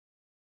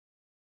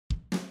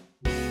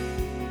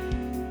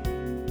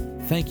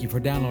Thank you for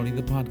downloading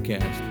the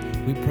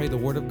podcast. We pray the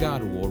Word of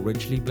God will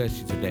richly bless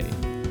you today.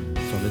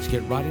 So let's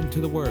get right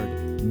into the Word,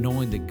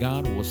 knowing that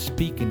God will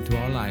speak into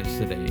our lives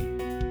today.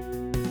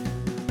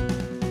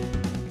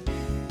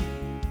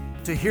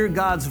 To hear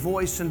God's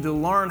voice and to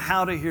learn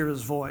how to hear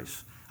His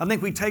voice. I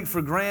think we take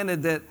for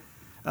granted that,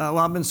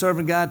 I've been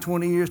serving God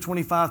 20 years,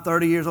 25,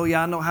 30 years. Oh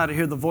yeah, I know how to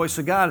hear the voice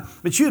of God.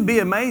 But you'd be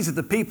amazed at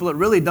the people that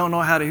really don't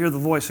know how to hear the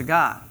voice of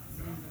God.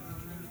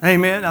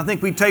 Amen. I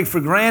think we take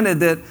for granted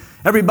that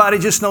everybody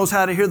just knows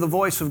how to hear the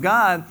voice of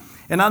God.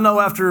 And I know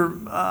after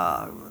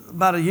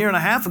about a year and a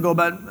half ago,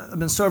 I've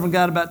been serving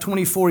God about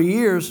 24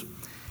 years.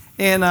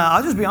 And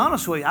I'll just be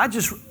honest with you.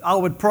 I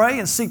would pray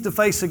and seek the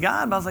face of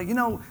God. But I was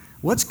like,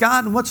 what's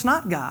God and what's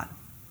not God?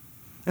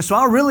 And so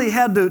I really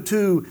had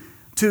to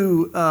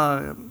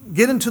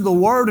get into the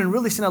Word and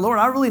really say, now, Lord,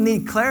 I really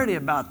need clarity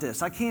about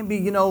this. I can't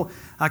be,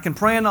 I can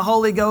pray in the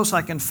Holy Ghost,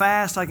 I can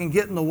fast, I can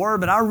get in the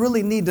Word, but I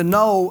really need to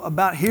know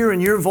about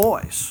hearing your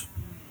voice.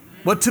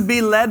 What to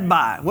be led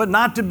by, what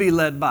not to be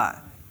led by.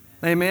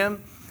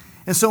 Amen?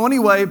 And so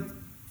anyway,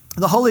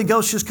 the Holy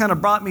Ghost just kind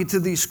of brought me to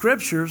these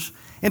scriptures.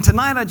 And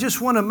tonight I just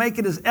want to make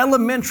it as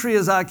elementary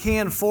as I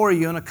can for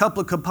you, and a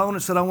couple of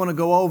components that I want to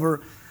go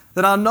over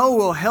that I know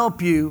will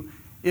help you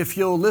if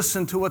you'll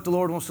listen to what the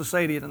Lord wants to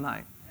say to you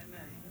tonight.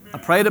 I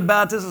prayed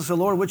about this. I said,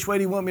 Lord, which way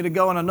do you want me to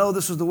go? And I know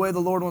this is the way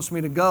the Lord wants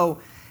me to go.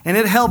 And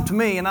it helped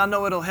me, and I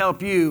know it'll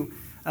help you,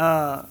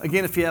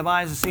 again, if you have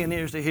eyes to see and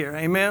ears to hear.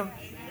 Amen?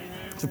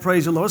 Amen. So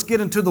praise the Lord. Let's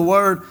get into the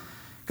Word.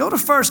 Go to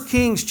 1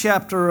 Kings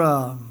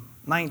chapter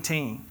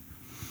 19.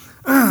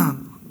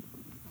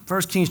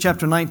 1 Kings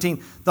chapter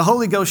 19. The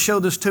Holy Ghost showed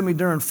this to me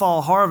during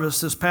fall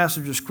harvest, this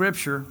passage of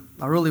Scripture.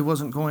 I really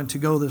wasn't going to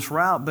go this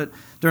route, but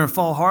during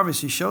fall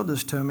harvest, He showed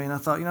this to me. And I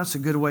thought, that's a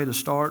good way to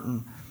start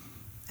and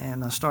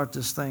start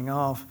this thing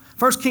off.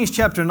 1 Kings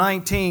chapter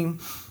 19,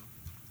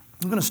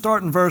 I'm going to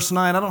start in verse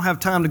 9. I don't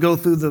have time to go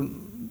through the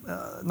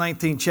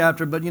 19th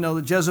chapter, but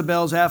the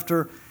Jezebel's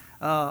after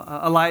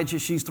Elijah.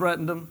 She's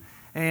threatened him.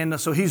 And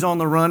so he's on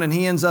the run, and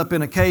he ends up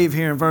in a cave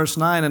here in verse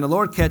 9, and the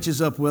Lord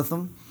catches up with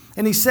him.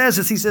 And he says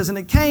this, he says, and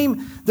it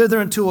came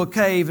thither into a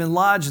cave and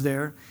lodged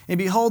there, and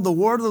behold, the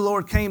word of the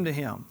Lord came to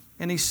him.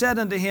 And he said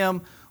unto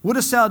him, what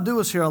dost thou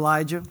doest here,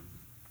 Elijah?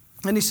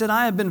 And he said,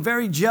 I have been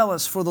very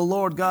jealous for the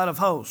Lord God of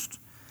hosts.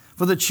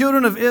 For the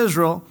children of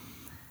Israel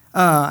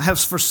have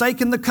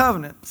forsaken the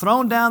covenant,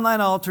 thrown down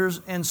thine altars,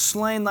 and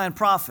slain thine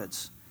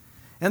prophets.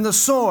 And the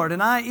sword,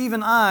 and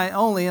even I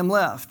only am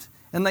left,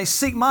 and they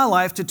seek my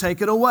life to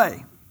take it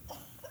away.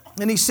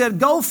 And he said,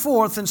 go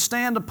forth and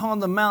stand upon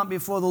the mount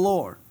before the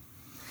Lord.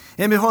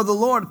 And behold, the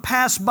Lord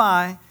passed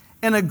by,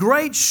 and a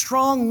great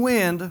strong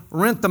wind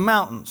rent the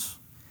mountains,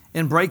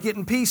 and brake it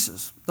in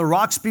pieces, the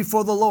rocks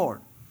before the Lord.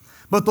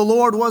 But the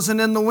Lord wasn't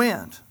in the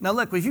wind. Now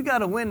look, if you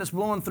got a wind that's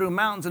blowing through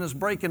mountains and it's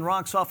breaking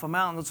rocks off a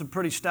mountain, that's a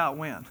pretty stout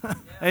wind.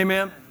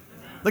 Amen?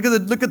 Look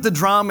at the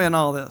drama in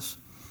all this.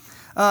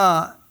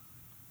 But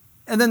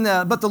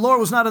the Lord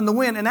was not in the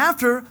wind. And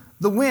after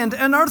the wind,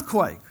 an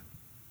earthquake.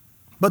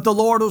 But the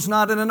Lord was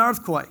not in an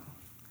earthquake.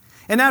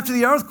 And after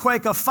the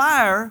earthquake, a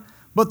fire,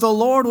 but the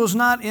Lord was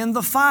not in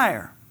the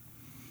fire.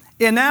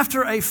 And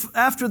after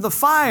the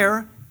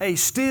fire, a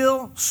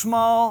still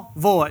small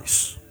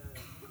voice.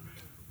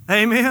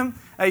 Amen?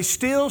 A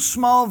still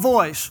small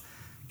voice.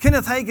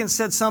 Kenneth Hagin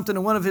said something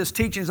in one of his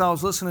teachings I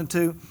was listening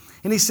to,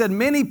 and he said,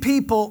 many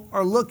people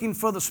are looking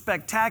for the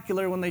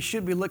spectacular when they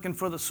should be looking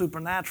for the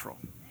supernatural.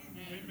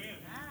 Amen.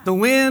 The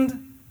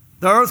wind,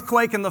 the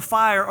earthquake, and the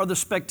fire are the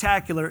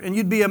spectacular, and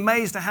you'd be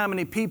amazed at how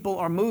many people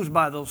are moved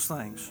by those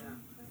things.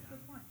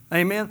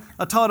 Amen?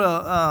 I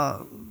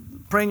taught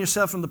Praying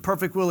Yourself from the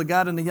Perfect Will of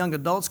God in the young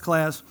adults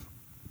class,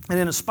 and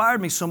it inspired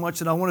me so much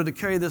that I wanted to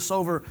carry this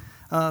over.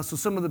 So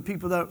some of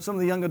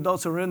the young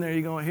adults that are in there,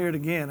 you're going to hear it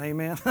again.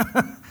 Amen.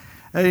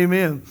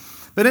 Amen.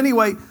 But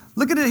anyway,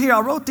 look at it here. I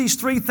wrote these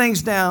three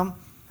things down.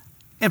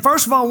 And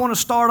first of all, I want to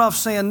start off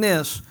saying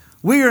this.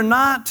 We are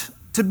not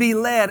to be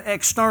led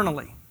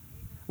externally.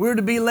 We're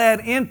to be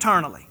led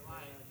internally.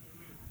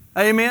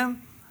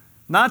 Amen.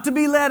 Not to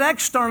be led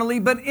externally,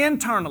 but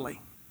internally.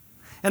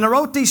 And I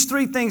wrote these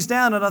three things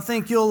down that I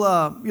think you'll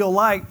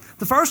like.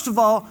 The first of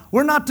all,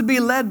 we're not to be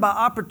led by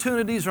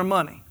opportunities or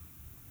money.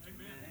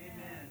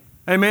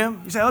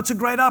 Amen. You say, it's a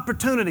great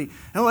opportunity.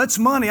 Oh, it's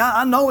money.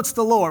 I know it's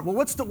the Lord. Well,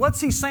 what's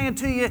He saying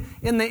to you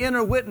in the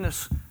inner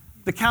witness,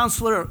 the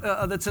counselor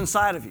that's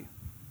inside of you?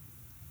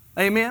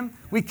 Amen.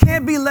 We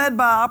can't be led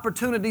by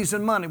opportunities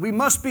and money. We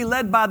must be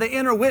led by the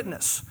inner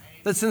witness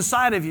that's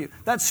inside of you.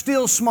 That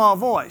still small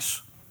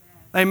voice.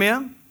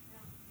 Amen.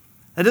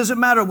 It doesn't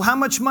matter how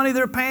much money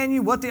they're paying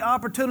you, what the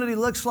opportunity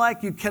looks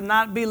like. You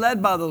cannot be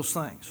led by those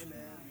things.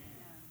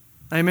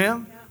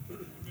 Amen.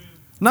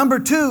 Number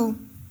two,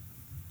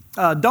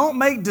 don't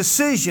make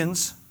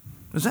decisions.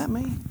 Is that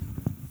me?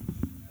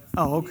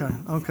 Oh, okay.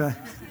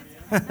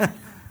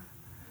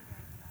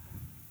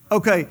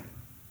 Okay.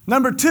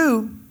 Number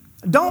two,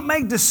 don't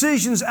make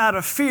decisions out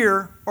of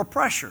fear or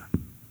pressure.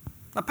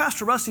 Now,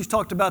 Pastor Rusty's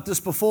talked about this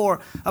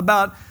before,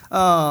 about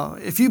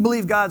if you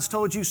believe God's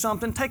told you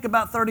something, take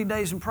about 30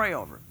 days and pray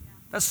over it.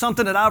 That's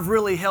something that I've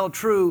really held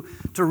true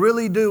to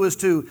really do, is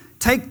to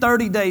take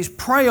 30 days,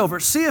 pray over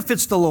it, see if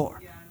it's the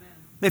Lord.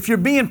 If you're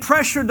being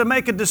pressured to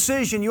make a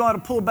decision, you ought to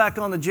pull back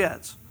on the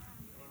jets.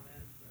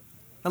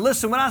 Now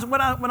listen, when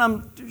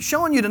I'm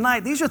showing you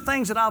tonight, these are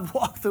things that I've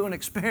walked through and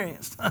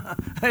experienced.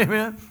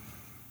 Amen.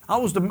 I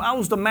was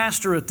the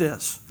master at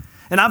this.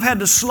 And I've had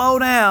to slow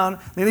down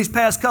in these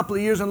past couple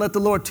of years and let the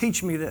Lord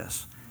teach me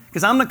this.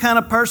 Because I'm the kind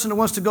of person that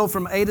wants to go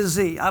from A to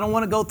Z. I don't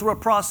want to go through a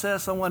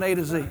process. I want A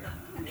to Z.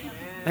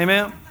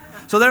 Amen.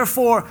 So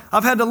therefore,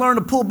 I've had to learn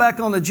to pull back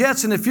on the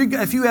jets. And if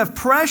you have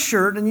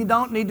pressure, then you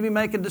don't need to be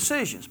making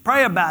decisions.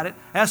 Pray about it.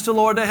 Ask the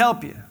Lord to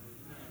help you.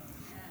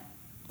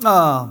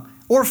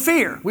 Or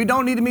fear. We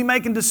don't need to be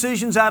making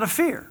decisions out of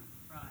fear.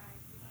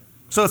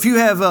 So if you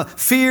have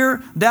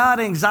fear, doubt,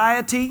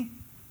 anxiety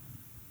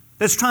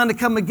that's trying to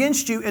come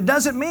against you, it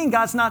doesn't mean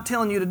God's not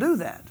telling you to do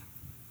that.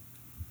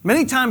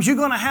 Many times you're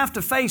going to have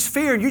to face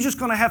fear, and you're just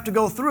going to have to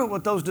go through it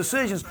with those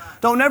decisions.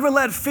 Don't ever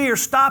let fear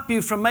stop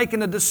you from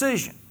making a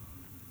decision.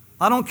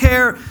 I don't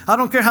care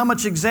how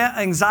much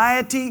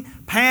anxiety,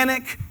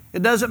 panic,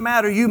 it doesn't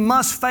matter. You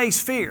must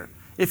face fear.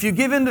 If you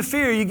give in to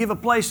fear, you give a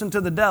place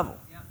into the devil.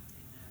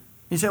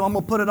 You say, well, I'm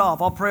going to put it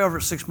off. I'll pray over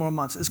it 6 more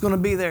months. It's going to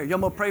be there. You're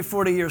going to pray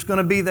 40 years. It's going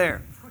to be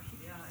there.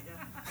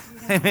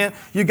 Amen.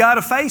 You got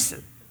to face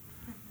it.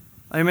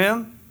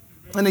 Amen.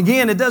 And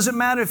again, it doesn't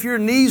matter if your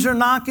knees are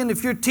knocking,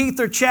 if your teeth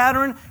are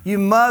chattering, you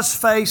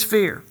must face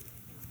fear.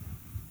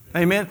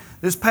 Amen.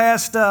 This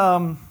past,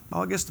 the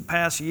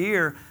past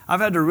year, I've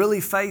had to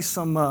really face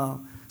some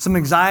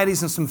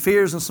anxieties and some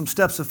fears and some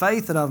steps of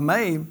faith that I've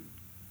made.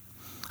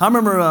 I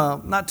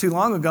remember not too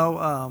long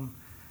ago,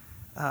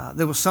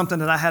 there was something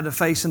that I had to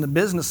face in the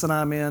business that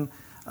I'm in,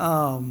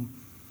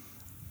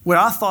 where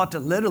I thought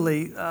that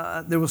literally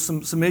there was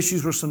some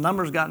issues where some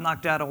numbers got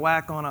knocked out of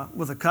whack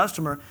with a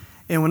customer.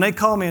 And when they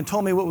called me and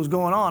told me what was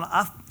going on,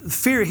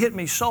 fear hit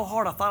me so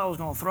hard I thought I was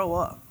going to throw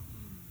up.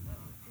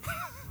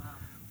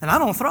 And I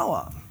don't throw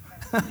up.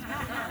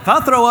 If I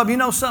throw up, you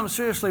know something's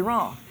seriously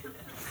wrong.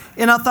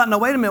 And I thought, no,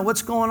 wait a minute,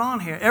 what's going on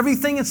here?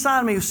 Everything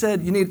inside of me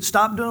said, you need to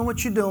stop doing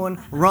what you're doing,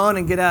 run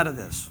and get out of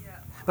this.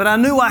 But I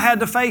knew I had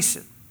to face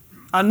it.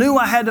 I knew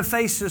I had to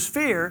face this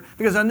fear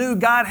because I knew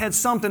God had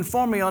something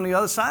for me on the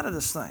other side of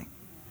this thing.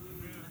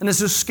 And as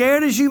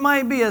scared as you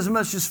might be, as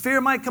much as fear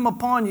might come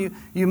upon you,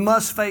 you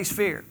must face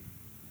fear.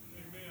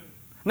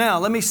 Now,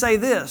 let me say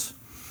this.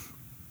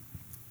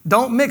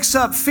 Don't mix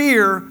up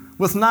fear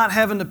with not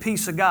having the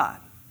peace of God.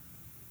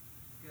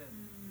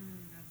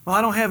 Well,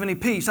 I don't have any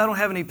peace. I don't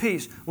have any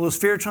peace. Well, is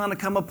fear trying to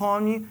come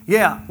upon you?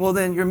 Yeah. Well,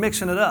 then you're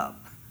mixing it up.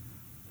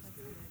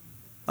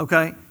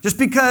 Okay? Just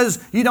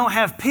because you don't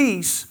have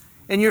peace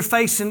and you're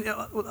facing,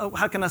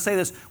 how can I say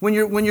this? When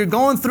you're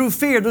going through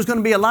fear, there's going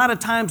to be a lot of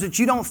times that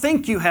you don't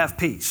think you have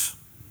peace.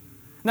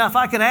 Now, if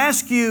I can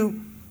ask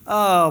you,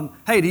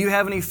 hey, do you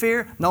have any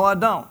fear? No, I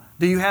don't.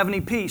 Do you have any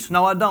peace?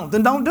 No, I don't.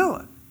 Then don't do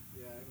it.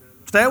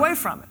 Stay away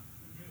from it.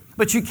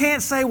 But you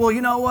can't say, well,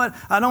 you know what?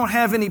 I don't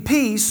have any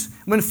peace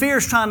when fear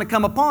is trying to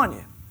come upon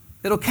you.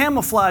 It'll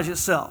camouflage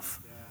itself.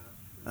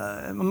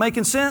 Am I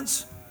making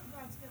sense?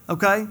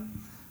 Okay.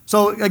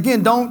 So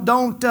again, don't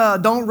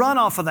run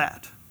off of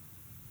that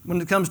when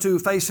it comes to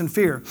facing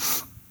fear.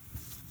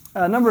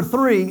 Number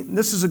 3,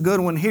 this is a good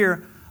one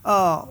here.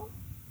 We're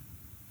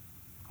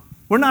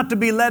not to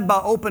be led by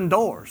open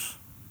doors.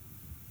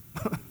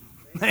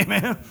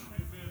 Amen.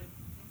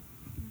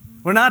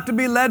 We're not to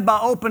be led by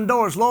open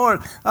doors. Lord,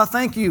 I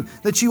thank you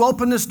that you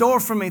open this door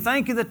for me.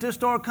 Thank you that this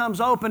door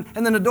comes open,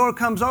 and then the door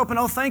comes open.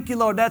 Oh, thank you,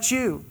 Lord, that's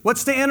you.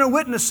 What's the inner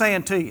witness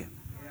saying to you?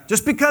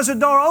 Just because a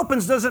door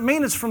opens doesn't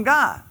mean it's from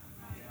God.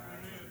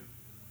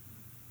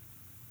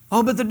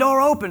 Oh, but the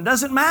door opened.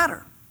 Doesn't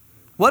matter.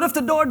 What if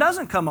the door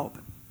doesn't come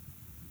open?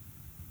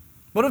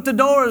 What if the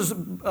door is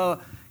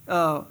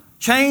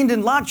chained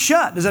and locked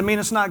shut? Does that mean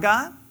it's not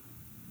God?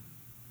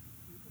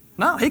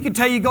 No, He could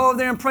tell you go over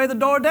there and pray the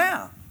door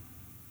down.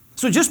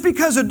 So just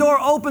because a door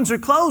opens or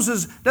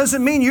closes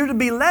doesn't mean you're to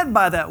be led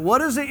by that.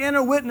 What is the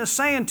inner witness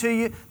saying to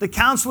you, the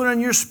counselor in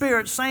your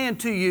spirit saying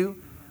to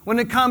you when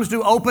it comes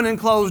to open and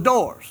closed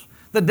doors?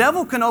 The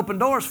devil can open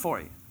doors for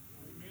you.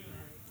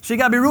 So you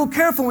got to be real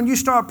careful when you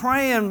start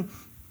praying,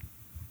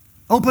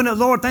 open it,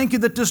 Lord, thank you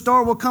that this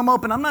door will come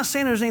open. I'm not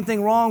saying there's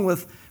anything wrong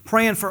with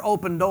praying for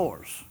open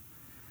doors.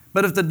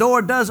 But if the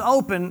door does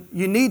open,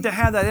 you need to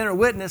have that inner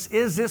witness.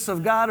 Is this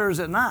of God or is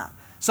it not?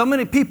 So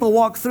many people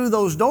walk through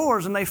those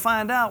doors and they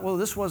find out, well,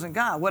 this wasn't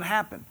God. What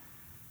happened?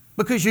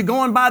 Because you're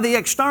going by the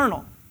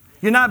external.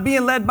 You're not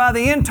being led by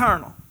the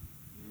internal.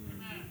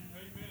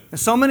 And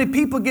so many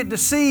people get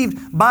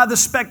deceived by the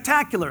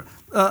spectacular,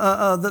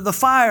 the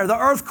fire, the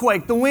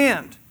earthquake, the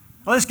wind.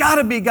 Well, it's got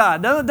to be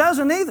God. No, it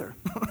doesn't either.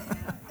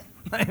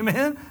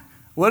 Amen.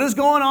 What is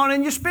going on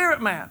in your spirit,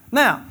 man?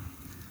 Now,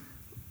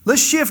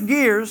 let's shift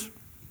gears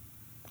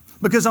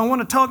because I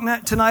want to talk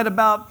tonight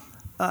about,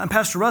 and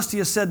Pastor Rusty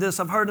has said this.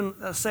 I've heard him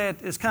say it.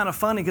 It's kind of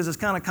funny because it's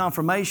kind of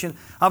confirmation.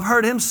 I've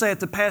heard him say it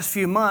the past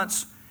few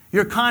months,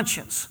 your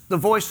conscience, the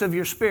voice of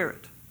your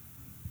spirit.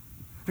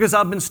 Because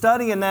I've been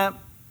studying that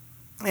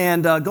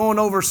and going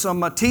over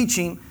some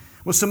teaching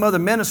with some other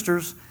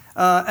ministers,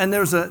 and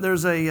there's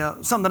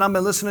something that I've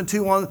been listening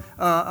to on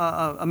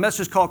a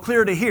message called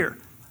Clear to Hear,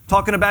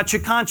 talking about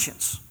your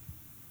conscience.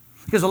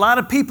 Because a lot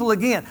of people,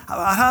 again,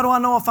 how do I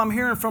know if I'm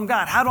hearing from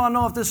God? How do I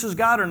know if this is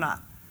God or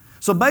not?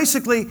 So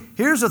basically,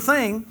 here's the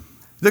thing.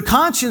 The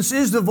conscience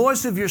is the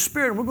voice of your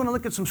spirit. We're going to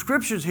look at some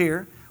scriptures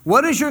here.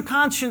 What is your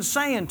conscience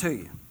saying to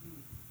you?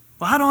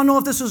 Well, how do I know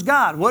if this is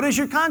God? What is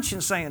your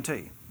conscience saying to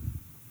you?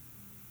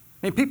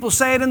 I mean, people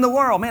say it in the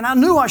world. Man, I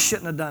knew I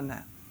shouldn't have done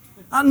that.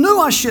 I knew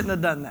I shouldn't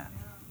have done that.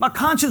 My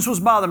conscience was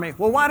bothering me.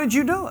 Well, why did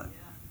you do it?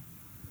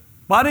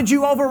 Why did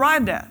you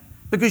override that?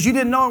 Because you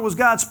didn't know it was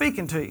God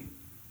speaking to you.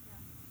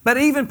 But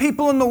even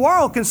people in the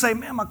world can say,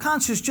 man, my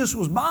conscience just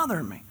was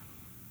bothering me.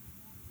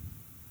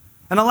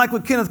 And I like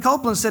what Kenneth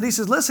Copeland said. He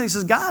says, listen, he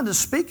says, God is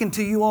speaking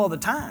to you all the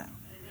time.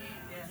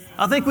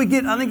 I think we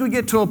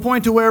get to a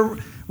point to where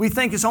we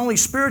think it's only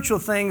spiritual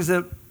things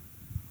that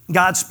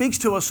God speaks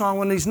to us on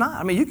when He's not.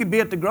 I mean, you could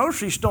be at the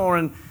grocery store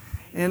and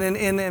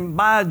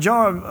buy a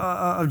jar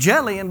of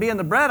jelly and be in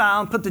the bread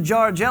aisle and put the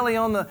jar of jelly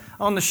on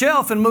the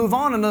shelf and move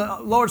on, and the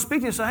Lord speaks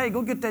to you and say, hey,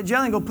 go get that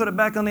jelly and go put it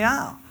back on the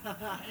aisle.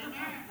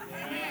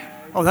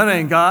 Oh, that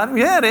ain't God.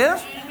 Yeah, it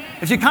is.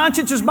 If your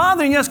conscience is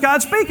bothering you, yes,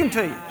 God's speaking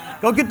to you.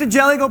 Go get the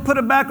jelly, go put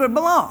it back where it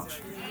belongs.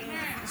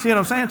 See what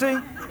I'm saying to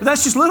you? But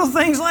that's just little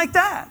things like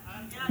that.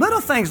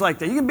 Little things like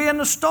that. You can be in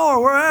the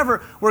store, wherever,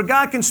 where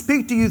God can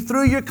speak to you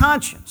through your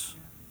conscience.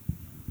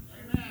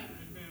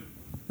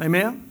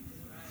 Amen?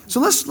 So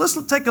let's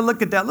take a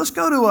look at that. Let's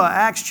go to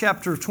Acts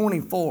chapter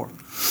 24.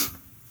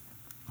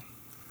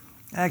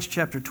 Acts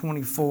chapter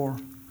 24.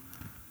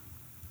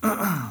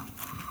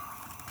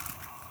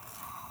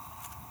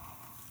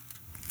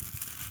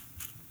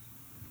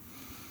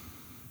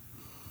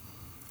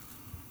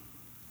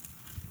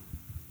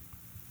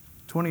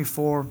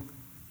 24.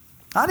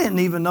 I didn't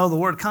even know the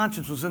word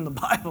conscience was in the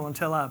Bible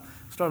until I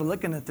started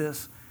looking at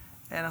this.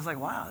 And I was like,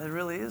 wow, it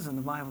really is in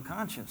the Bible,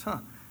 conscience, huh?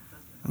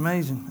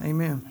 Amazing.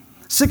 Amen.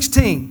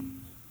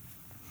 16.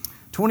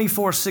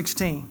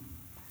 24:16.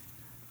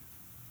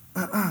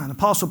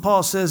 Apostle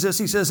Paul says this.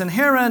 He says, and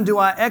herein do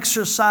I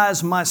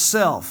exercise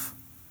myself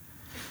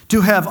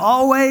to have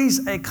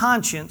always a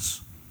conscience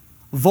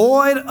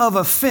void of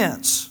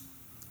offense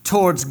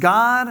towards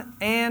God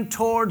and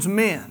towards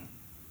men.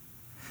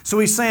 So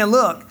he's saying,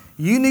 look,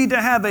 you need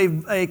to have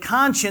a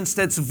conscience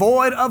that's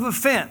void of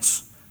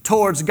offense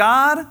towards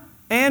God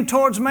and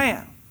towards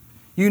man.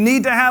 You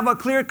need to have a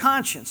clear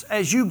conscience.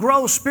 As you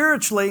grow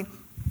spiritually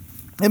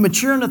and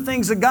mature in the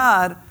things of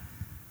God,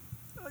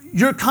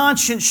 your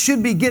conscience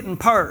should be getting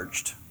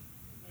purged.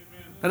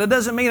 But it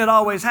doesn't mean it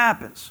always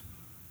happens.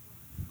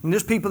 And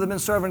there's people that have been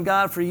serving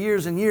God for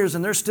years and years,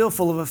 and they're still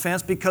full of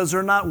offense because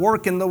they're not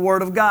working the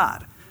Word of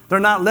God. They're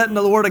not letting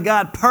the Word of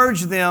God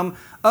purge them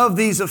of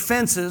these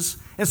offenses,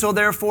 and so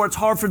therefore it's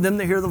hard for them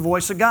to hear the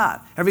voice of God.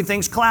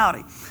 Everything's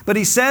cloudy. But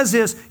he says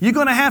this, you're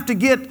going to have to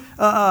get,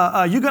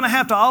 you're going to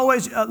have to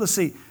always,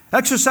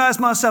 exercise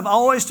myself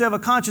always to have a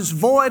conscience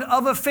void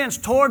of offense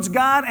towards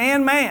God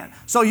and man.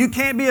 So you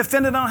can't be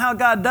offended on how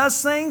God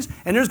does things,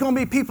 and there's going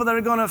to be people that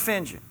are going to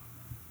offend you.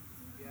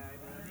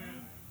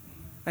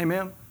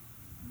 Amen.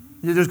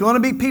 There's going to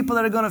be people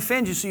that are going to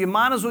offend you, so you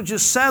might as well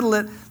just settle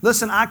it.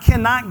 Listen, I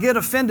cannot get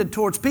offended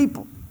towards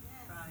people.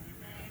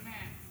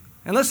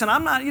 And listen,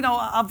 I'm not,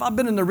 I've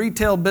been in the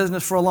retail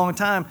business for a long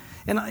time.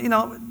 And,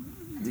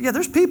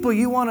 there's people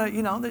you want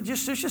to,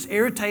 there's just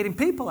irritating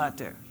people out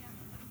there.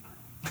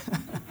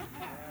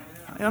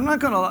 I'm not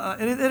going to,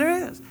 it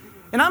is.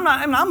 And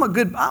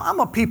I'm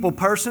a people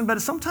person, but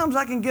sometimes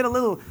I can get a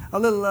little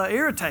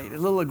irritated, a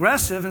little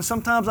aggressive, and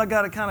sometimes I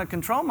got to kind of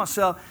control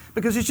myself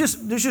because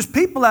there's just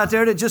people out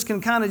there that just can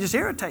kind of just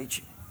irritate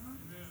you.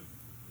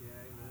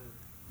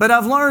 But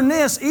I've learned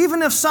this,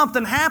 even if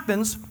something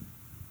happens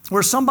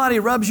where somebody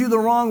rubs you the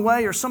wrong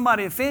way or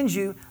somebody offends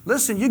you,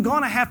 listen, you're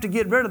going to have to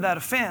get rid of that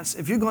offense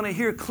if you're going to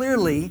hear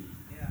clearly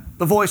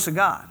the voice of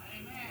God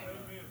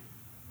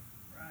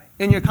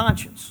in your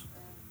conscience.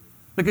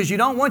 Because you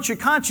don't want your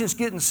conscience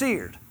getting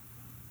seared.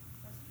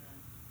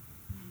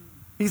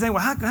 You think,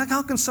 well,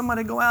 how can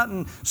somebody go out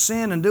and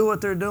sin and do what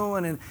they're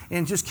doing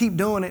and just keep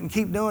doing it and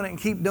keep doing it and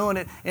keep doing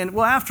it? And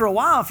well, after a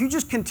while, if you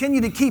just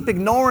continue to keep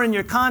ignoring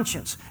your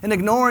conscience and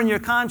ignoring your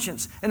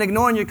conscience and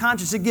ignoring your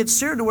conscience, it gets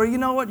seared to where, you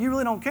know what, you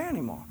really don't care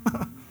anymore.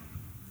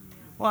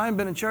 Well, I haven't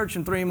been in church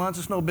in 3 months.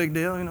 It's no big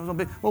deal. It's no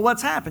big. Well,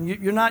 what's happened?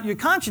 Your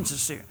conscience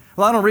is seared.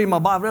 Well, I don't read my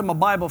Bible. I read my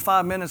Bible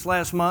 5 minutes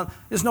last month.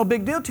 It's no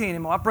big deal to you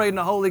anymore. I prayed in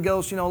the Holy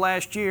Ghost,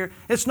 last year.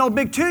 It's no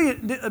big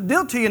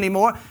deal to you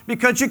anymore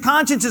because your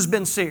conscience has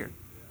been seared.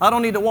 I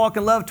don't need to walk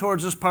in love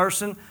towards this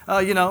person,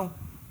 Oh,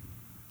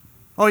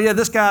 yeah,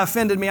 this guy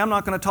offended me. I'm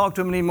not going to talk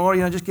to him anymore.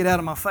 Just get out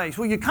of my face.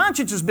 Well, your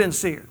conscience has been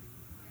seared.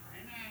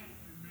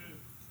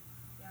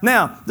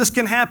 Now, this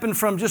can happen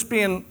from just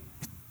being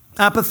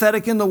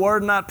apathetic in the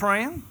Word, not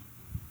praying.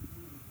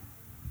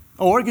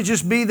 Or it could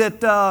just be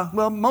that,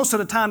 most of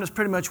the time that's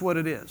pretty much what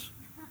it is.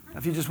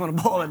 If you just want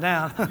to boil it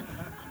down.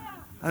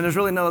 And there's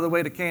really no other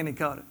way to candy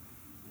coat it.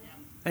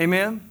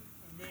 Amen?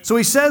 So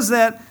he says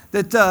that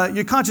that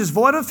your conscience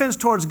void of offense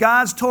towards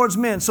God, towards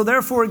men. So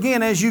therefore,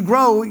 again, as you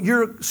grow,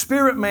 your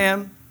spirit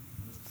man,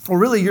 or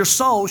really your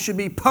soul, should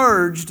be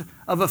purged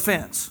of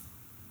offense.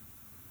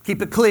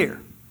 Keep it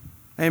clear.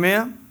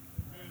 Amen?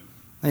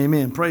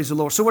 Amen. Praise the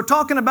Lord. So we're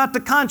talking about the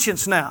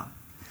conscience now.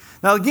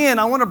 Now again,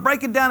 I want to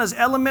break it down as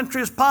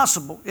elementary as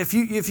possible. If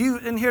you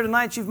in here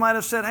tonight, you might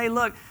have said, hey,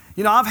 look,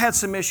 I've had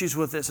some issues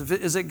with this.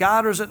 Is it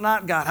God or is it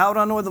not God? How do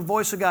I know the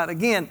voice of God?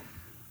 Again,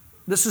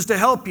 this is to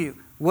help you.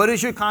 What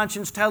is your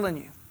conscience telling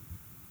you?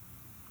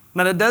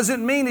 Now, that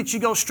doesn't mean that you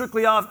go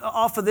strictly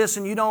off of this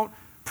and you don't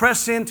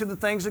press into the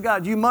things of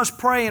God. You must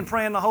pray and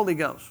pray in the Holy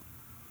Ghost.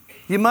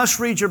 You must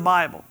read your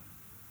Bible.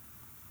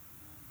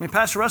 I mean,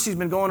 Pastor Rusty's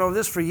been going over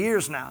this for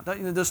years now.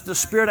 The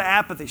spirit of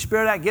apathy,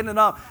 spirit of getting it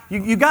up.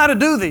 You got to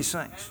do these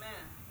things. Amen.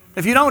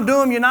 If you don't do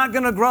them, you're not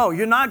going to grow.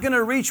 You're not going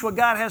to reach what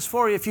God has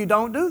for you if you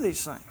don't do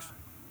these things.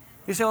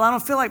 You say, well, I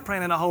don't feel like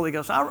praying in the Holy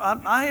Ghost.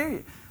 I hear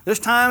you. There's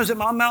times that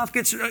my mouth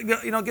gets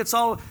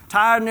all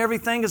tired and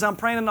everything as I'm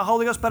praying in the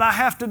Holy Ghost, but I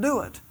have to do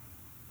it.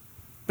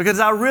 Because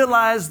I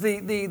realize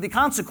the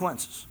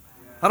consequences.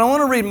 I don't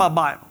want to read my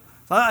Bible.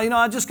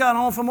 I just got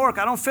home from work.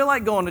 I don't feel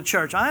like going to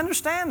church. I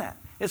understand that.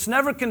 It's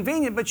never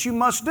convenient, but you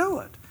must do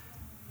it.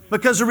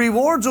 Because the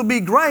rewards will be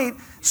great,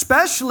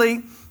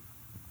 especially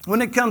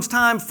when it comes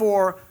time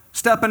for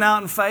stepping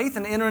out in faith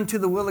and entering into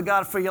the will of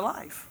God for your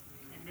life.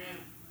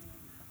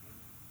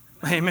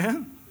 Amen.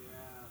 Amen. Yeah.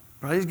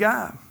 Praise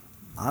God.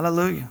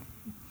 Hallelujah.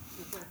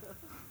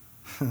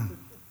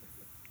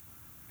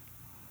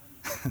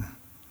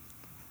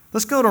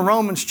 Let's go to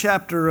Romans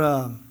chapter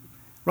 9.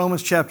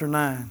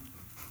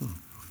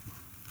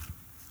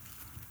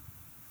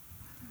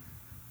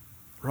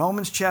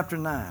 Romans chapter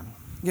 9.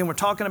 Again, we're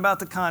talking about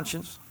the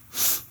conscience.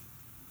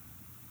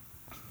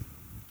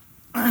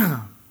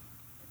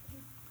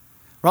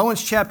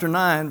 Romans chapter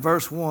 9,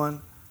 verse 1.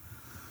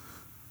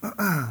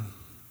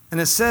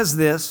 And it says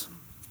this,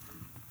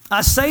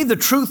 I say the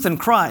truth in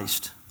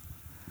Christ.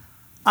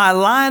 I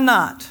lie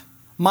not.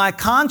 My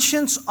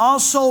conscience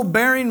also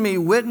bearing me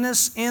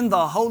witness in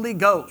the Holy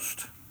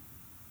Ghost.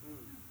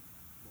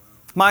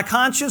 My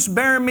conscience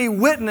bearing me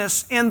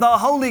witness in the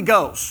Holy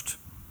Ghost.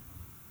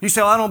 You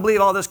say, well, I don't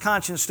believe all this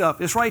conscience stuff.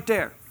 It's right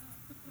there.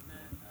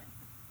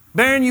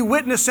 Bearing you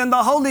witness in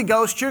the Holy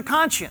Ghost, your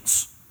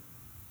conscience.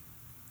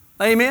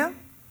 Amen?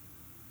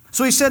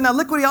 So he said, now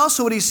look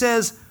what he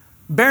says,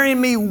 bearing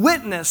me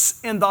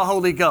witness in the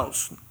Holy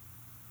Ghost.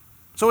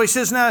 So he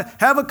says, now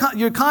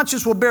your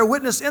conscience will bear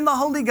witness in the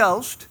Holy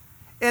Ghost,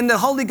 and the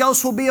Holy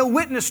Ghost will be a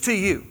witness to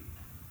you.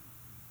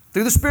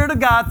 Through the Spirit of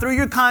God, through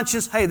your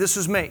conscience, hey, this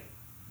is me.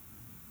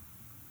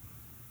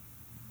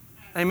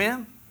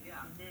 Amen?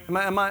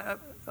 Yeah.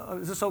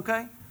 Is this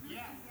okay?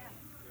 Yeah.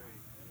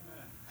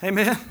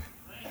 Amen?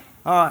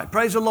 All right,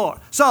 praise the Lord.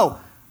 So,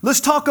 we're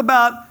talking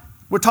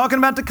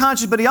about the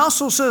conscience, but he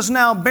also says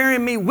now,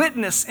 bearing me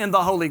witness in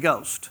the Holy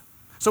Ghost.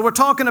 So we're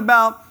talking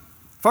about,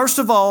 first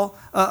of all,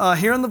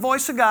 hearing the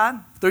voice of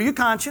God through your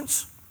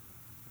conscience.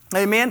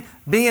 Amen.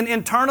 Being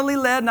internally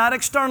led, not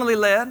externally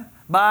led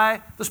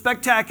by the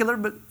spectacular,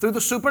 but through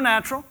the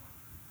supernatural.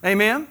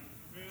 Amen.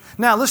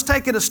 Now, let's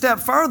take it a step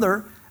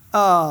further.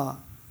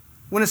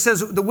 When it says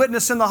the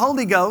witness in the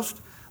Holy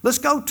Ghost, let's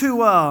go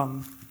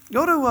to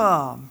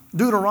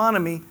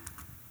Deuteronomy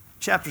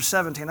chapter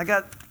 17. I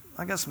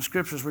got some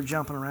scriptures we're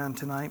jumping around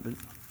tonight, but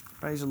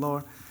praise the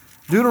Lord.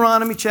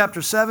 Deuteronomy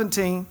chapter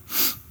 17.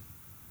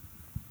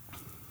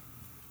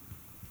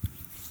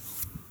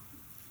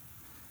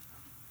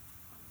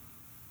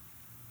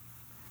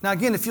 Now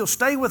again, if you'll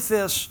stay with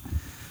this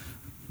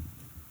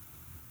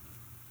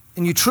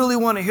and you truly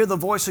want to hear the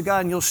voice of God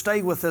and you'll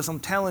stay with this, I'm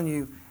telling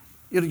you,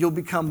 you'll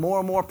become more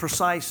and more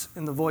precise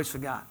in the voice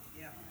of God.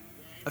 Yeah.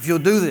 If you'll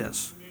do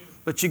this.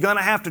 But you're going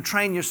to have to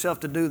train yourself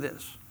to do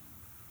this.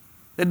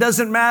 It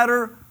doesn't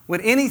matter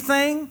what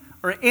anything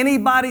or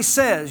anybody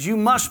says. You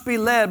must be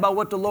led by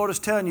what the Lord is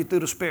telling you through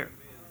the Spirit.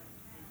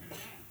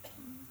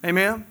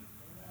 Amen?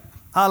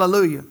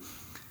 Hallelujah.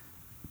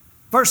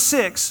 Verse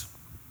 6.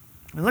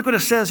 And look what it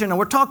says here. Now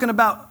we're talking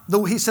about,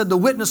 he said, the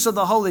witness of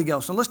the Holy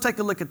Ghost. And let's take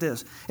a look at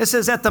this. It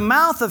says, at the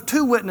mouth of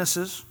 2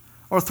 witnesses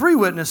or 3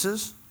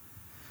 witnesses,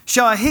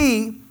 shall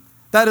he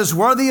that is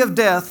worthy of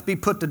death be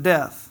put to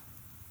death.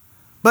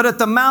 But at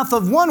the mouth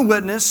of 1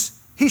 witness,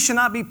 he shall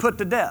not be put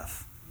to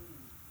death.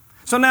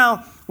 So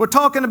now, we're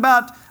talking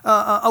about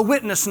a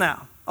witness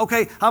now.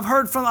 Okay,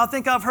 I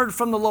think I've heard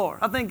from the Lord.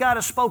 I think God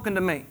has spoken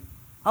to me.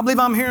 I believe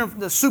I'm hearing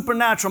the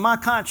supernatural, my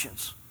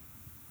conscience.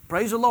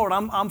 Praise the Lord,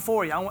 I'm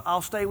for you.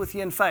 I'll stay with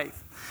you in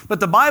faith. But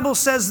the Bible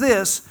says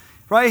this,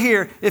 right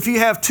here, if you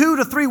have 2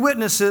 to 3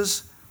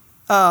 witnesses,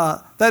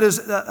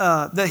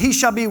 that he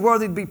shall be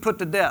worthy to be put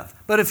to death.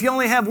 But if you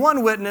only have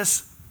 1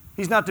 witness,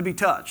 he's not to be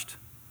touched.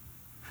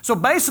 So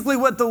basically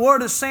what the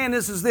Word is saying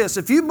is this.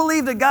 If you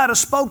believe that God has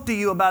spoke to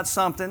you about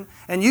something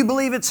and you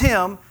believe it's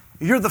Him,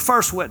 you're the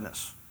first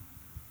witness.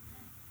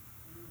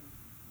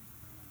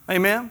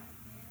 Amen?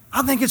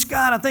 I think it's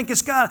God. I think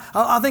it's God.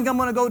 I think I'm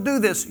going to go do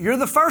this. You're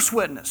the first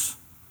witness.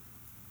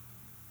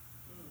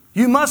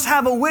 You must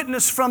have a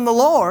witness from the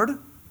Lord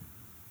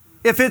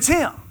if it's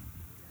Him.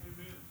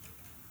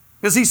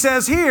 Because he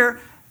says here,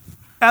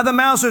 at the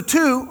mouths of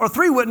 2 or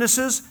 3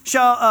 witnesses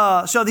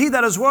shall he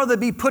that is worthy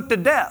be put to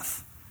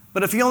death.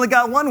 But if you only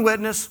got 1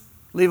 witness,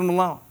 leave him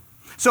alone.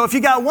 So if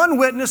you got 1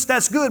 witness,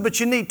 that's good, but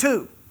you need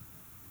 2.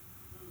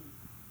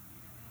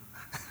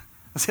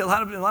 See, a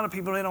lot of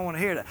people, they don't want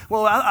to hear that.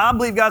 Well, I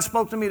believe God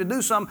spoke to me to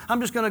do something. I'm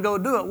just going to go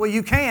do it. Well,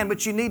 you can,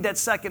 but you need that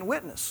second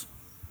witness.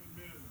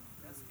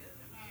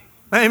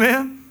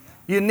 Amen?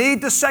 You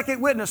need the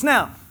second witness.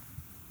 Now,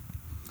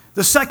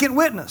 the second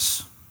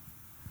witness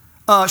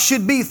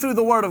should be through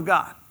the Word of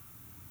God.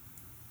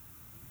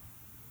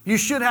 You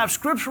should have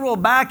scriptural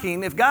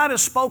backing. If God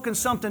has spoken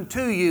something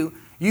to you,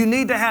 you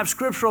need to have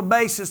scriptural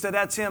basis that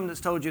that's Him that's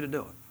told you to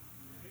do it.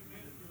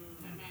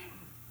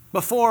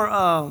 Before,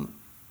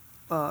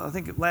 I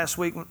think last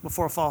week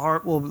before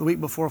the week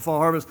before Fall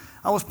Harvest,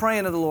 I was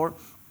praying to the Lord.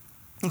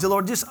 And said,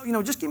 Lord,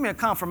 just give me a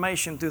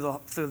confirmation through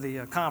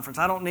the conference.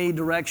 I don't need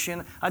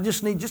direction.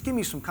 Just give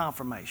me some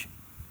confirmation.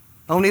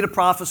 I don't need a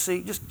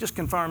prophecy. Just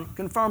confirm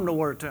the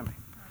word to me.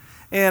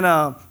 And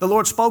the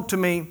Lord spoke to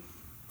me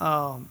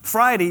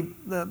Friday,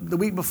 the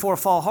week before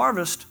Fall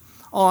Harvest,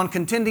 on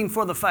contending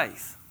for the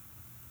faith.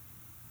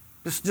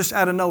 Just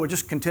out of nowhere,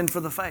 just contend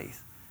for the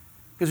faith.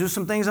 Because there's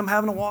some things I'm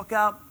having to walk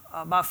out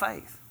by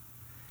faith.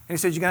 And He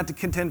said, you're going to have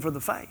to contend for the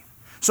faith.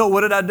 So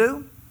what did I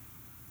do?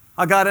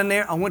 I got in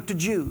there. I went to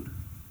Jude.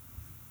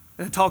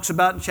 And it talks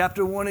about in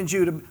chapter 1 in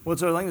Jude. I think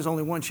there's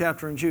only 1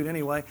 chapter in Jude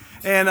anyway.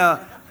 And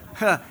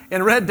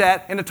read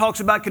that. And it talks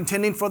about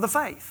contending for the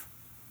faith.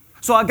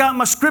 So I got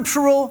my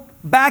scriptural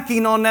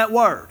backing on that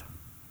word.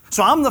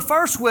 So I'm the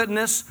first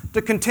witness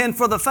to contend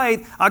for the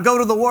faith. I go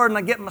to the word and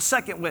I get my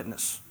second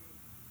witness.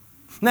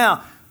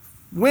 Now,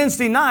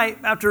 Tuesday night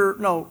after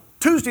Mark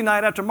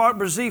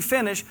Brzee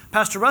finished,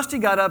 Pastor Rusty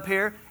got up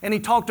here and he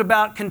talked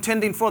about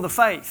contending for the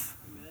faith.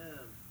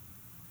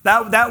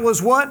 Amen. That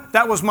was what?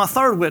 That was my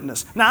third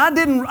witness. Now, I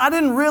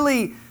didn't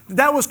really,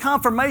 that was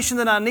confirmation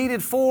that I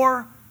needed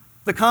for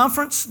the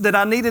conference, that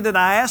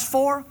I asked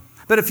for.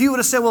 But if you would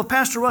have said, well,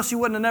 Pastor Rusty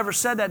wouldn't have never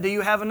said that, do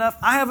you have enough?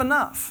 I have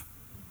enough.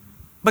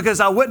 Because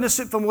I witnessed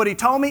it from what he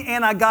told me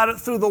and I got it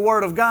through the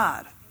Word of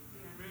God.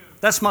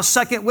 That's my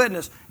second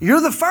witness.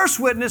 You're the first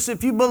witness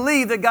if you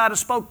believe that God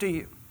has spoke to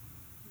you.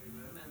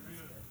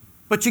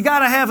 But you got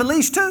to have at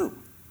least 2.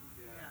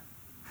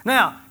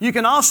 Now, you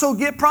can also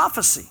get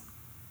prophecy.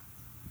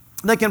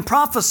 They can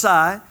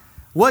prophesy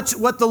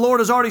what the Lord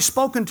has already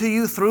spoken to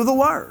you through the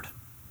Word.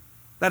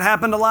 That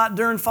happened a lot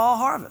during Fall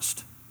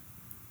Harvest.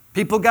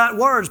 People got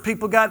words.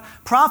 People got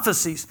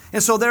prophecies.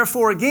 And so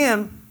therefore,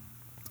 again,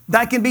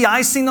 that can be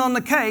icing on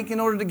the cake in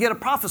order to get a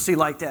prophecy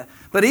like that.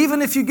 But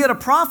even if you get a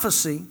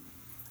prophecy,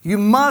 you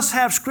must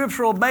have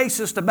scriptural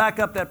basis to back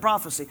up that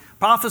prophecy.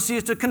 Prophecy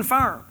is to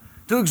confirm,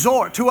 to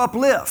exhort, to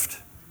uplift.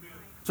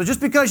 So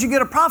just because you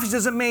get a prophecy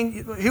doesn't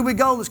mean, here we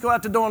go, let's go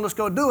out the door and let's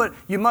go do it.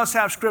 You must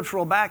have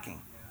scriptural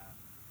backing.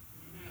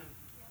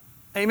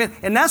 Amen.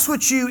 And that's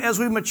what as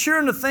we mature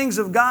in the things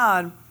of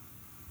God,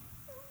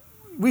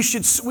 we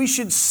should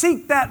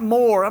seek that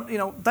more.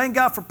 Thank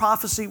God for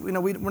prophecy.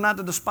 We're not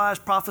to despise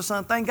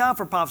prophesying. Thank God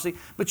for prophecy.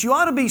 But you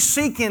ought to be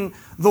seeking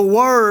the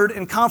Word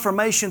and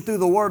confirmation through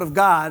the Word of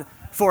God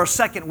for a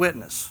second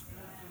witness.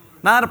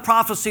 Not a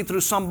prophecy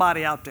through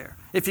somebody out there.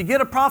 If you get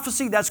a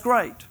prophecy, that's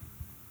great.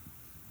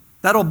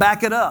 That'll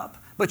back it up.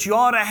 But you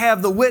ought to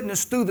have the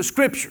witness through the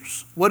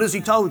Scriptures. What has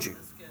He told you?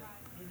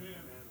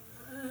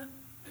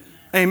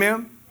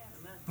 Amen?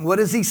 What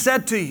has He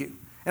said to you?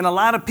 And a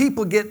lot of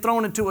people get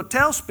thrown into a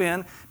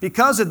tailspin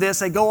because of this.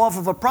 They go off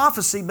of a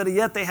prophecy, but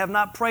yet they have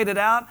not prayed it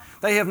out.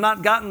 They have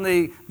not gotten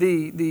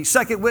the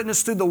second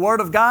witness through the Word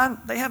of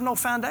God. They have no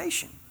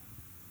foundation.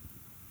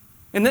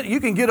 And then you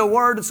can get a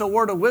word that's a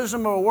word of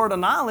wisdom or a word of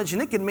knowledge,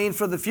 and it can mean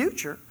for the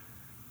future.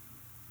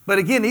 But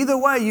again, either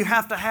way, you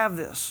have to have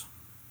this.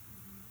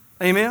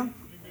 Amen?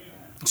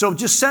 Amen. So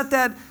just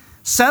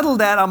settle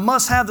that. I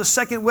must have the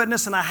second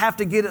witness, and I have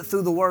to get it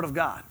through the Word of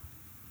God.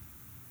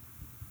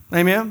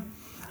 Amen?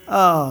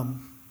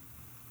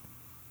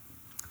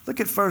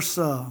 Look at first.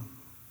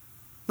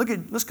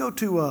 Let's go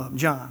to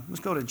John. Let's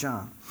go to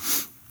John.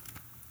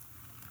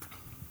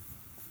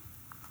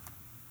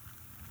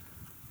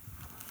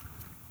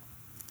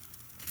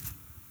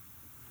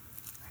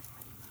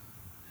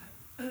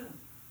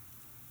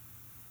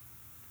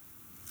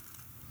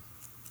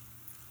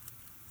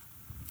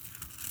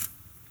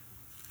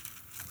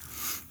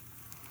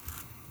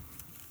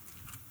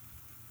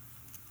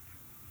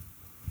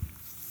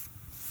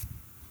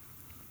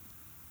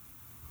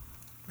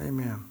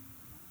 Amen.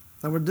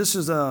 Now, this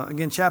is,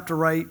 again,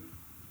 chapter 8,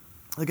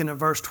 looking at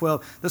verse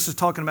 12. This is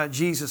talking about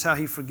Jesus, how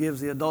He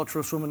forgives the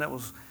adulterous woman that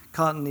was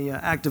caught in the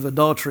act of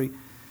adultery.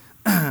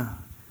 And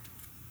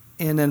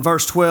in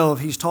verse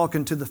 12, He's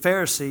talking to the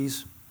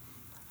Pharisees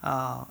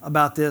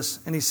about this.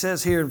 And He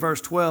says here in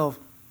verse 12,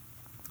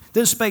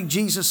 then spake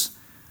Jesus,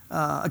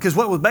 because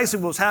what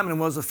was happening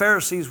was the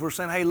Pharisees were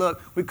saying, hey,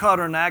 look, we caught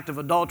her in the act of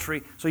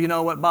adultery, so you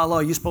know what, by law,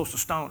 you're supposed to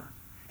stone her.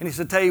 And He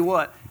said, tell you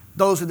what,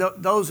 those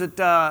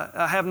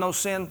that have no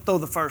sin, throw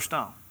the first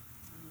stone.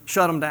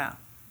 Shut them down.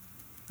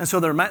 And so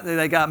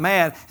they got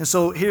mad. And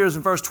so here's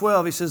in verse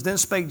 12, he says, Then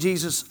spake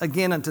Jesus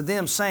again unto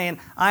them, saying,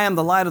 I am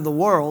the light of the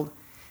world.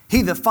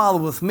 He that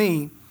followeth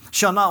me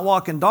shall not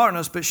walk in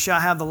darkness, but shall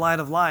have the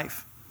light of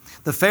life.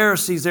 The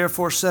Pharisees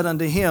therefore said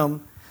unto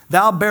him,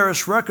 Thou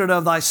bearest record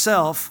of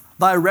thyself,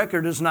 thy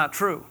record is not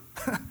true.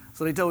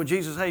 So they told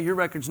Jesus, hey, your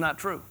record's not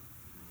true.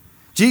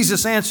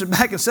 Jesus answered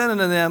back and said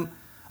unto them,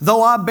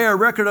 Though I bear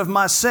record of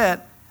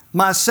myself,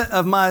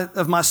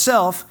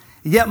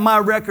 yet my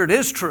record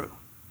is true.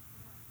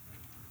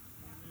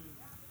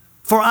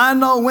 For I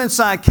know whence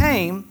I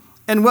came,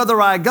 and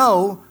whither I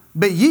go,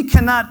 but ye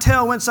cannot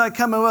tell whence I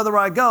come and whither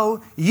I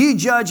go. Ye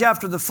judge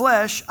after the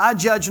flesh, I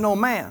judge no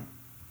man.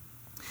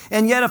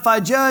 And yet if I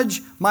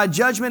judge, my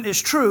judgment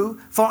is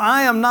true, for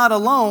I am not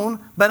alone,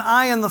 but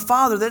I am the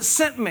Father that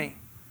sent me.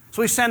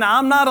 So he's saying,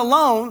 I'm not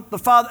alone,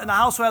 and I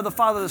also have the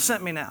Father that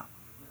sent me now.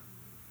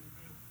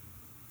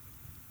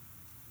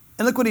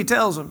 And look what he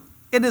tells them.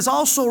 It is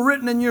also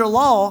written in your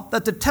law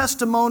that the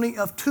testimony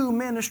of two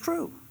men is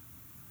true.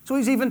 So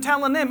he's even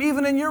telling them,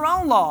 even in your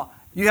own law,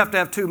 you have to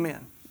have two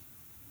men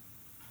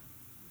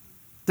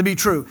to be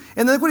true.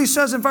 And then look what he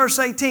says in verse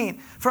 18.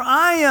 For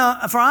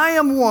I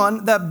am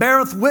one that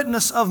beareth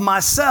witness of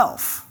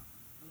myself,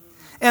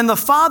 and the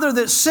Father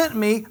that sent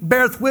me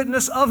beareth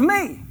witness of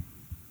me.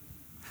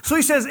 So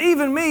he says,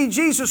 even me,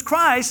 Jesus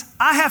Christ,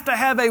 I have to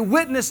have a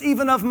witness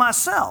even of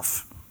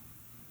myself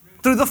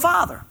through the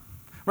Father.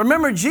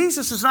 Remember,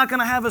 Jesus is not going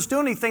to have us do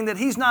anything that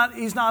He's not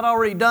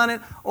already done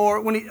it, or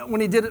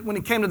when he did it when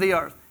He came to the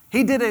earth.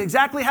 He did it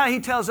exactly how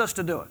He tells us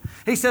to do it.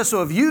 He says,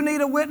 so if you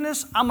need a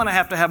witness, I'm going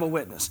to have a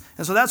witness.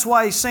 And so that's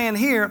why He's saying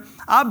here,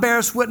 I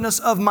beareth witness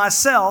of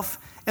myself,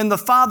 and the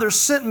Father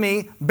sent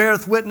me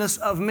beareth witness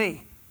of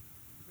me.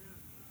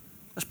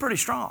 That's pretty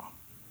strong.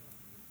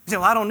 You say,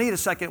 well, I don't need a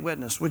second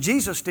witness. Well,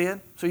 Jesus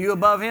did. So you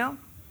above Him?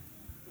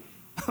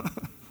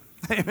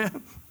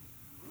 Amen.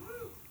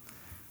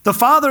 The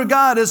Father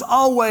God is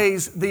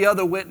always the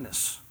other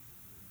witness.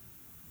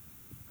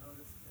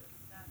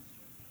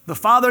 The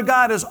Father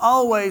God is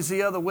always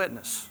the other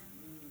witness.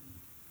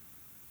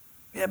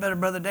 Yeah, better,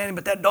 Brother Danny,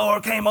 but that door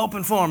came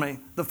open for me.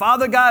 The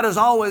Father God is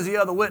always the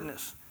other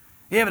witness.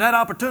 Yeah, but that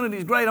opportunity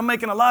is great. I'm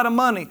making a lot of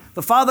money.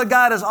 The Father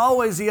God is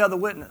always the other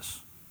witness.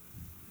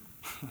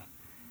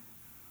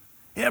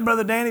 Yeah,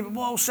 Brother Danny, but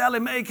boy, Sally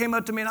Mae came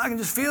up to me and I can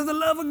just feel the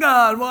love of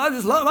God. Well,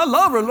 I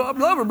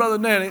love her, Brother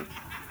Danny.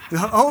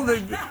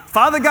 The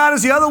Father God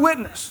is the other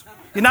witness.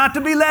 You're not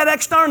to be led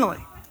externally.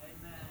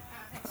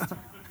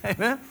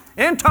 Amen.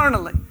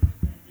 Internally.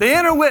 The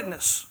inner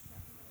witness.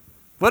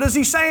 What is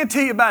He saying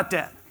to you about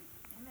that?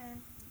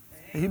 Amen.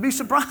 You'd be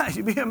surprised.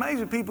 You'd be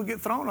amazed if people get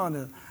thrown on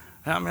this.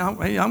 I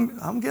mean,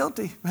 I'm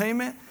guilty.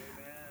 Amen.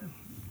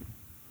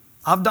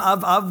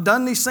 I've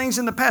done these things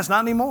in the past,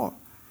 not anymore.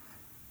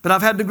 But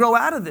I've had to grow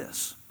out of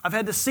this. I've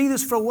had to see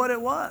this for what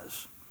it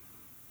was.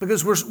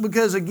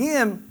 Because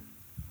again,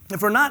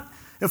 if we're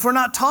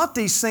not taught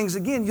these things,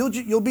 again,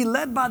 you'll be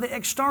led by the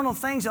external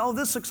things. Oh,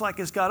 this looks like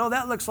it's God. Oh,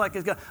 that looks like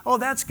it's God. Oh,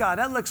 that's God.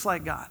 That looks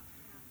like God.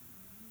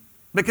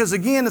 Because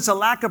again, it's a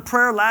lack of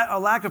prayer, a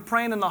lack of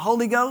praying in the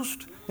Holy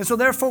Ghost. And so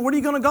therefore, what are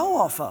you going to go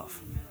off of?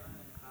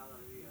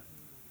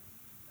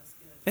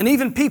 And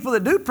even people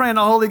that do pray in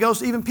the Holy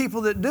Ghost, even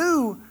people that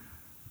do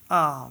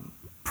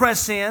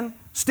press in,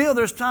 still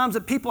there's times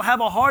that people have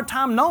a hard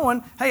time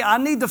knowing, hey, I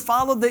need to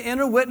follow the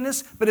inner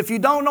witness, but if you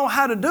don't know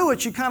how to do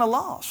it, you're kind of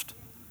lost.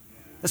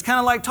 It's kind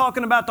of like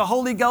talking about the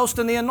Holy Ghost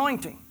and the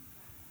anointing.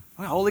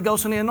 Well, Holy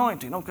Ghost and the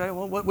anointing. Okay,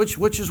 well,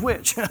 which is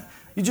which?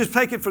 You just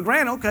take it for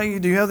granted. Okay,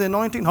 do you have the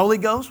anointing? Holy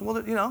Ghost?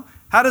 Well,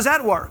 how does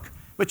that work?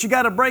 But you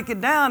got to break it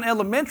down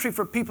elementary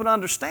for people to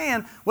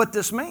understand what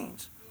this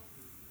means.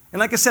 And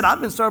like I said,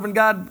 I've been serving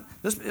God.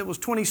 It was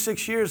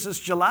 26 years this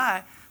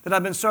July that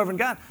I've been serving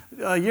God.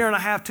 A year and a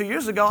half, 2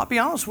 years ago, I'll be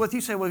honest with you.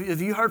 You say, well,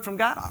 have you heard from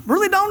God? I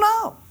really don't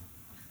know.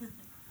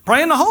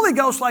 Praying the Holy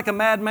Ghost like a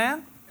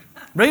madman.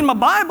 Reading my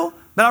Bible.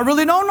 But I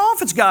really don't know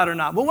if it's God or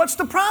not. Well, what's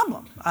the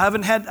problem? I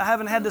haven't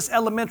had this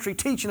elementary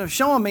teaching of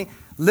showing me,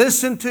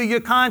 listen to your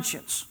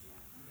conscience.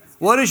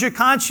 What is your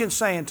conscience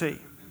saying to you?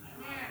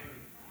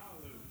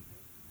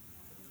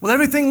 Well,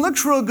 everything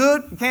looks real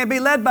good. You can't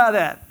be led by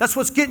that. That's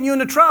what's getting you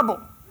into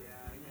trouble.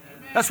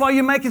 That's why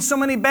you're making so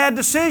many bad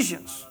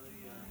decisions.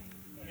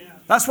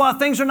 That's why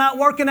things are not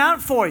working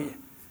out for you.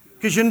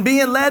 Because you're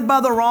being led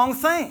by the wrong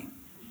thing.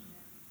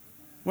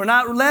 We're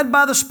not led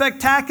by the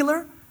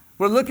spectacular.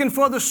 We're looking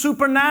for the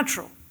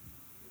supernatural.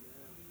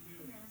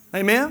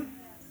 Amen?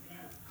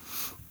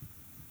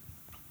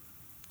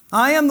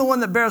 I am the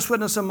one that bears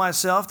witness of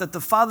myself, that the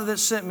Father that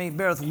sent me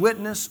beareth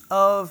witness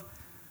of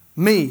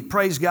me.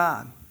 Praise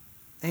God.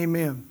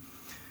 Amen.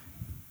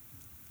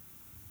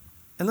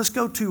 And let's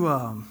go to,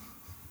 I'm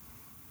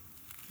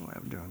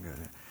doing good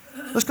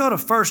here. Let's go to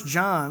 1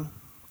 John.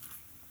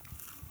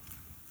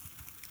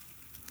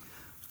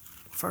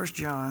 1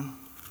 John.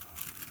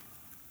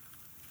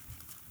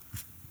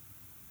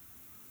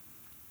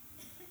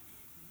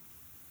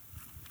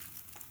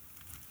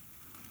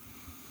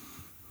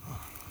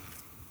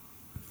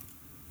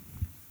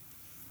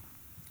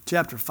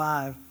 Chapter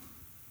 5.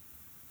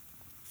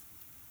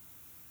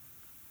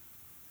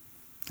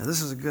 Now,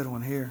 this is a good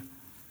one here.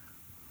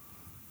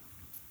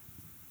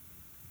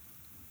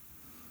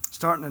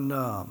 Starting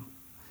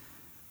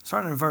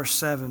in verse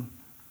 7.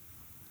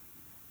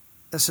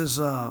 It says,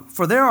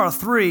 "For there are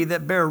three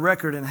that bear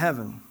record in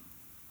heaven,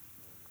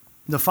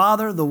 the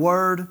Father, the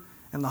Word,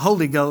 and the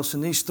Holy Ghost,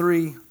 and these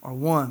three are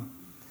one.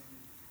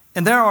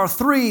 And there are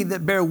three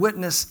that bear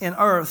witness in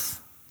earth,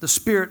 the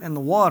Spirit and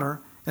the water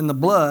and the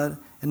blood,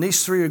 and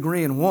these three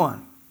agree in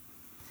one."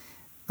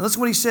 Now that's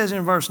what he says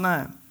in verse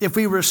 9. "If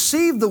we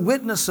receive the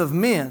witness of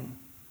men,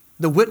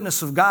 the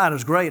witness of God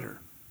is greater.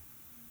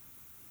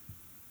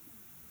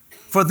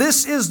 For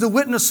this is the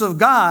witness of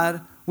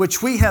God,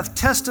 which we have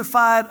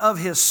testified of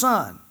His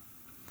Son.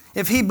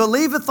 If he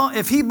believeth on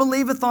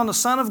the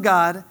Son of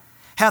God,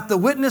 hath the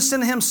witness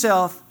in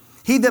himself.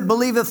 He that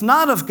believeth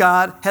not of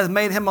God hath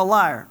made him a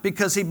liar,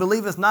 because he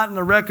believeth not in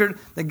the record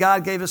that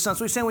God gave His Son."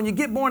 So he's saying when you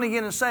get born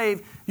again and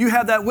saved, you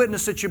have that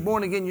witness that you're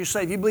born again, you're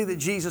saved. You believe that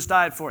Jesus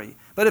died for you.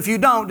 But if you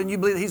don't, then you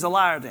believe that He's a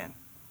liar then.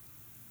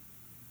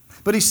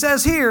 But he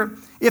says here,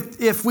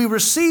 if we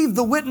receive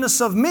the witness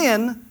of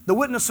men, the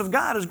witness of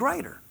God is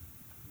greater.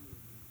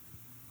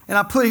 And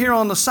I put here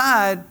on the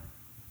side,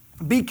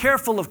 be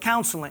careful of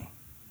counseling.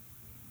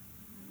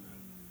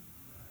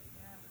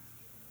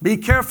 Be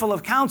careful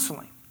of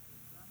counseling.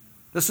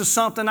 This is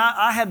something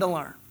I had to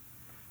learn.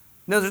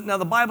 Now,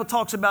 the Bible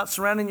talks about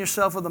surrounding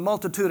yourself with a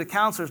multitude of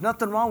counselors.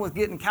 Nothing wrong with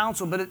getting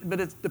counsel, but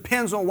it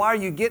depends on why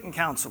you're getting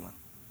counseling.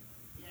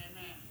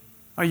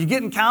 Are you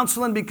getting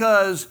counseling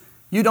because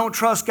you don't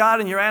trust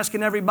God and you're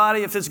asking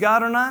everybody if it's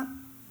God or not?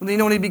 Well, then you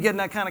don't need to be getting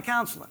that kind of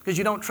counseling because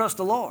you don't trust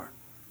the Lord.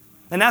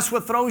 And that's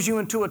what throws you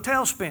into a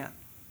tailspin.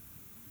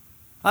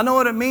 I know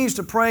what it means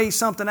to pray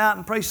something out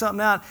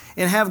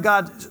and have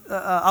God,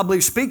 I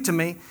believe, speak to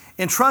me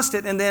and trust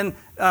it. And then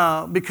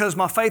because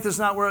my faith is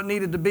not where it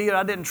needed to be or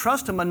I didn't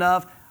trust Him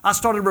enough, I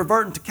started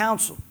reverting to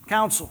counsel.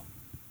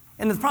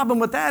 And the problem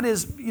with that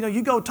is,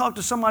 you go talk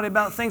to somebody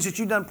about things that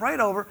you've done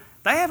prayed over.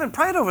 They haven't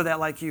prayed over that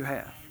like you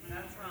have.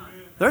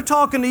 They're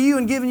talking to you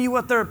and giving you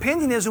what their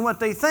opinion is and what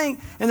they think,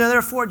 and then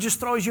therefore it just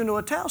throws you into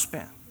a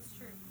tailspin.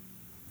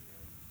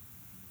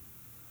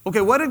 Okay,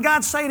 what did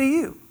God say to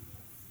you?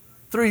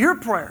 Through your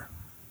prayer,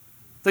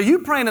 through you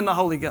praying in the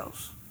Holy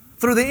Ghost,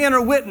 through the inner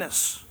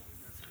witness,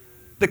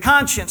 the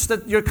conscience,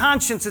 your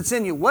conscience that's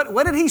in you.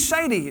 What did He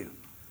say to you?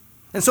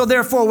 And so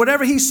therefore,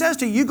 whatever He says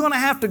to you, you're going to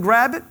have to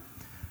grab it,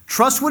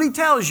 trust what He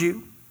tells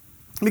you,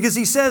 because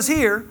He says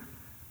here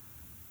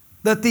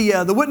that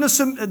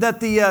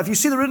if you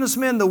see the witness of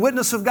men, the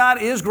witness of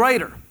God is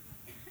greater.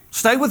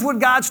 Stay with what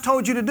God's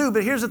told you to do,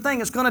 but here's the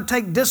thing, it's going to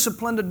take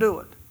discipline to do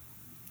it.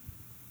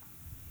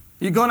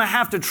 You're going to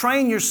have to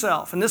train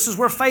yourself, and this is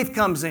where faith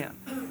comes in.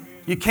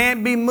 You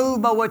can't be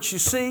moved by what you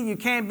see. You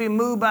can't be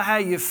moved by how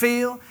you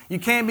feel. You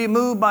can't be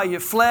moved by your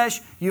flesh.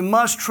 You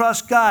must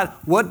trust God.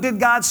 What did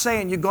God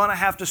say? And you're going to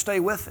have to stay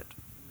with it.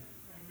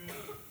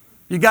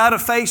 You got to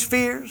face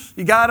fears.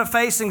 You got to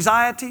face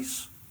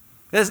anxieties.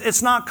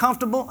 It's not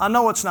comfortable. I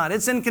know it's not.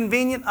 It's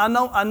inconvenient. I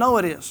know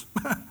it is.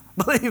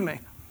 Believe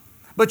me.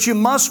 But you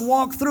must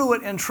walk through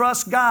it and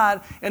trust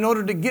God in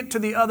order to get to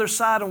the other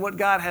side of what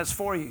God has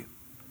for you.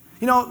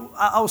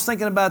 I was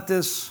thinking about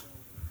this,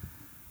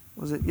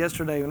 was it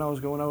yesterday when I was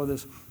going over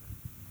this?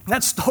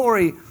 That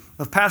story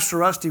of Pastor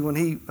Rusty when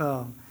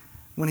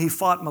he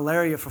fought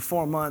malaria for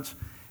 4 months.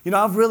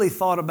 I've really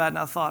thought about it and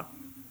I thought,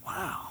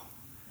 wow.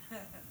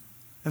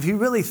 If you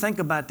really think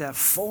about that,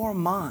 4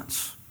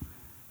 months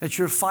that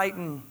you're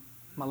fighting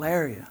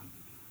malaria.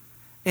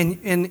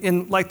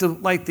 And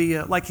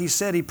like he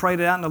said, he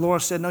prayed it out and the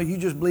Lord said, no, you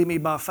just believe me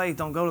by faith,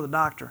 don't go to the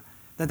doctor.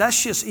 Now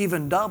that's just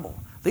even double.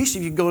 At least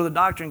if you go to the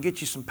doctor and get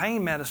you some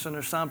pain medicine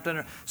or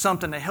something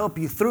to help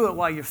you through it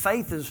while your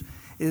faith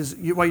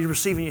while you're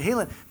receiving your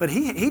healing. But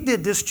he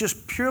did this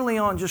just purely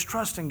on just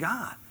trusting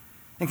God.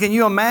 And can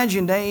you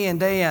imagine day in,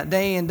 day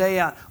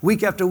out,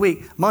 week after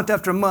week, month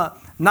after month,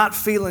 not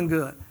feeling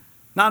good.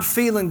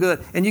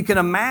 And you can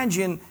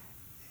imagine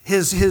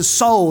his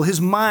soul,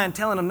 his mind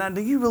telling him, now, do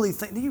you really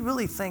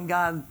think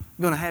God's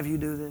going to have you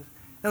do this?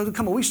 No,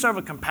 come on, we serve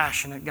a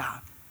compassionate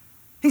God.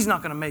 He's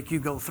not going to make you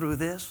go through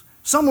this.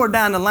 Somewhere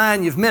down the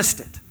line, you've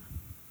missed it.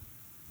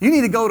 You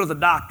need to go to the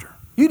doctor.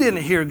 You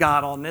didn't hear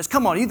God on this.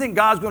 Come on, you think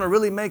God's going to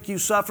really make you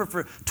suffer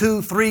for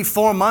 2, 3,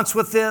 4 months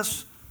with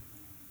this?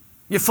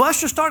 Your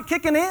flesh will start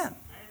kicking in. Amen.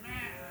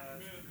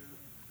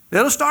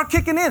 It'll start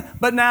kicking in.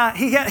 But now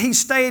he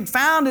stayed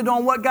founded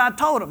on what God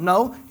told him.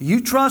 No, you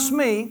trust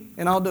me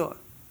and I'll do it.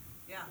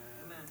 Yeah.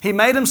 He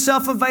made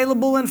himself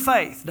available in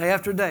faith day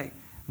after day,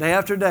 day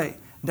after day,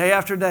 day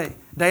after day.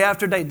 Day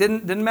after day.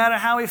 Didn't matter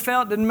how he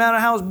felt, didn't matter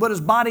what his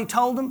body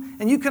told him.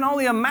 And you can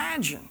only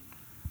imagine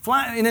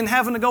flying and then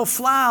having to go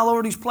fly all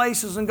over these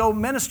places and go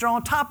minister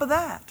on top of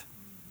that.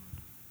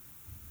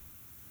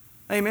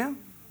 Amen?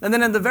 And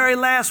then in the very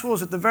last,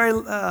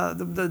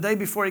 the day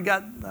before he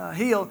got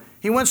healed,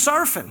 he went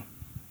surfing.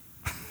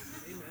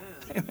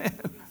 Amen.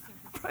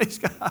 Praise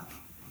God.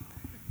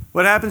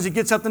 What happens? He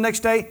gets up the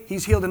next day,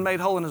 he's healed and made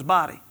whole in his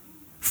body.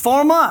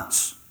 4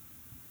 months.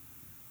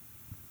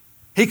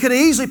 He could have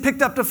easily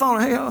picked up the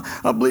phone. Hey,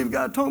 I believe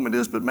God told me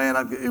this, but man,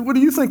 what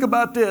do you think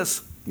about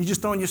this? You're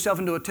just throwing yourself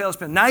into a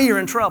tailspin. Now you're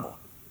in trouble.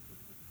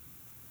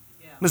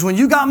 Because when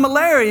you got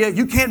malaria,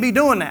 you can't be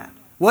doing that.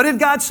 What did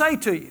God say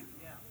to you?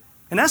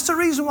 And that's the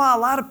reason why a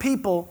lot of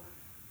people,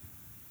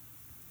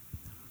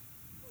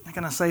 how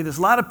can I say this?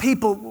 A lot of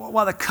people,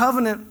 why the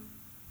covenant,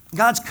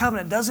 God's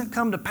covenant doesn't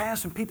come to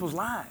pass in people's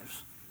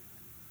lives.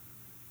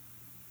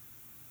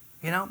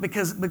 You know,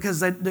 because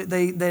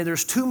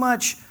there's too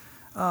much,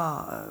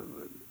 how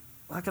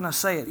can I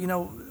say it? You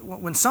know,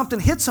 when something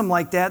hits them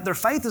like that, their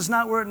faith is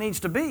not where it needs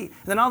to be. And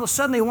then all of a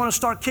sudden they want to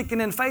start kicking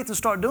in faith and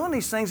start doing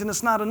these things, and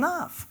it's not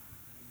enough.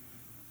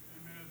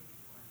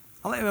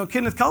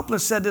 Kenneth Copeland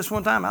said this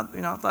one time.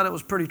 I thought it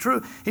was pretty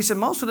true. He said,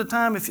 most of the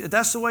time, if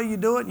that's the way you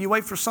do it, and you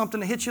wait for something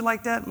to hit you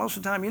like that, most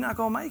of the time you're not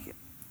going to make it.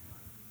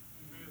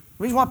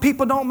 The reason why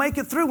people don't make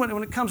it through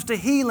when it comes to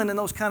healing and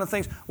those kind of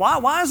things.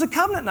 Why is the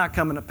covenant not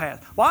coming to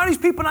pass? Why are these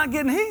people not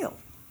getting healed?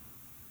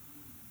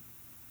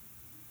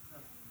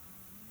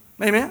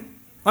 Amen?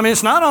 I mean,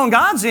 it's not on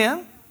God's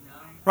end,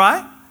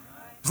 right?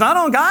 It's not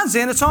on God's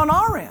end. It's on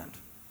our end.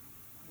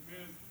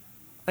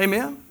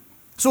 Amen?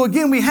 So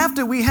again, we have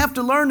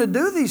to learn to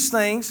do these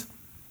things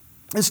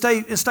and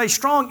stay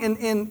strong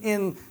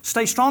and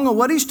stay strong on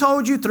what He's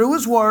told you through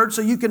His Word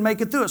so you can make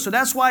it through it. So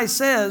that's why He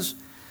says,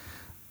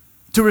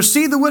 to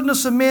receive the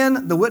witness of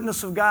men, the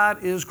witness of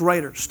God is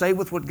greater. Stay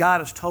with what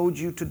God has told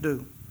you to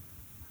do.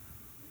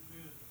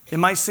 It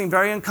might seem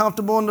very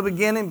uncomfortable in the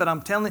beginning, but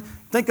I'm telling you,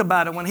 think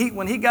about it.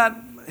 When he got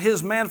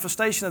his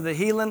manifestation of the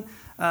healing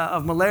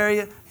of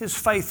malaria, his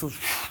faith was,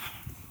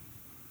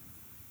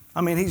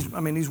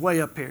 he's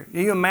way up here.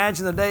 You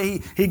imagine the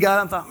day he got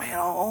up and thought, man,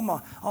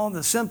 all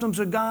the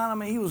symptoms are gone. I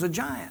mean, he was a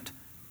giant.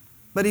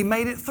 But he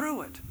made it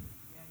through it.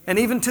 And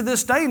even to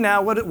this day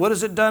now, what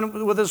has it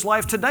done with his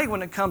life today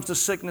when it comes to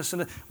sickness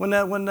and when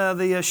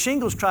the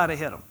shingles try to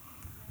hit him?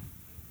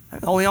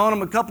 Only on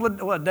him a couple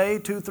of, a day,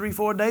 2, 3,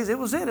 4 days. It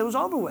was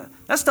over with.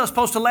 That stuff's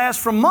supposed to last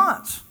for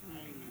months.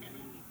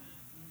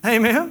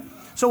 Amen?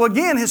 So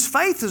again, his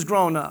faith has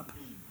grown up.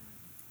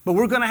 But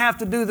we're going to have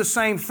to do the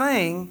same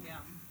thing,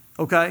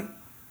 okay,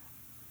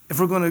 if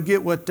we're going to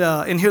get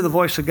and hear the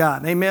voice of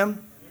God. Amen?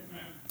 Amen.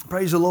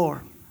 Praise the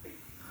Lord.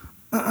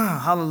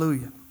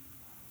 Hallelujah.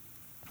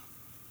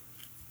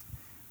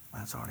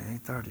 It's already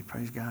 8:30.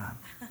 Praise God.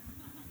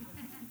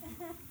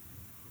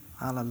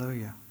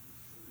 Hallelujah.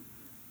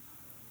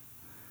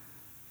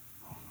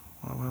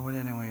 Well, what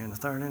inning are we in? The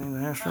third inning,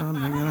 the extra one?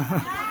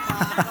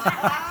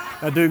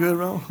 I do good,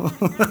 Ron?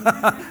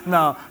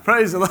 No.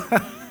 Praise the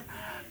Lord.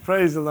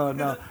 Praise the Lord.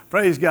 No.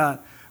 Praise God.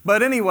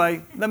 But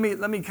anyway, let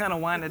me kind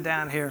of wind it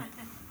down here.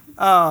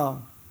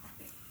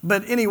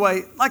 But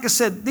anyway, like I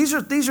said, these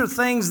are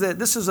things that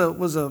this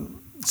was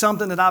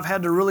something that I've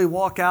had to really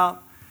walk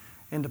out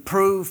and to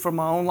prove from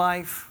my own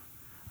life.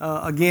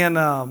 Again,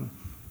 I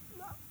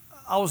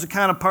was the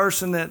kind of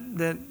person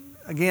that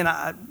again,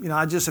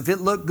 I just, if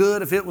it looked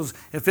good, if it was,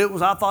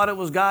 I thought it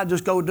was God,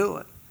 just go do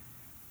it.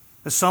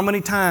 But so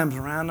many times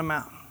around the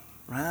mountain.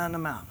 And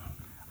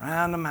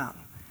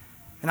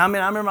I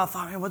remember I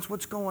thought, man,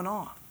 what's going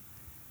on?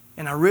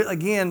 And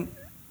again,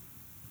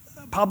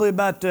 probably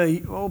about a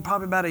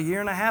year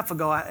and a half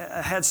ago,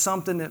 I had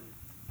something that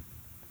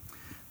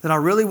I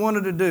really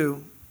wanted to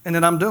do and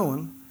that I'm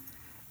doing.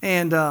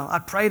 And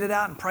I prayed it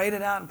out and prayed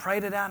it out and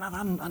prayed it out.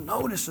 And I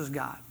know this is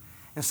God.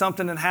 And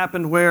something had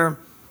happened where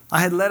I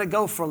had let it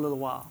go for a little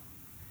while.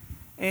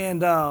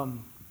 And I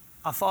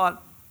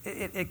thought,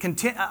 I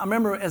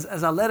remember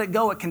as I let it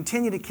go, it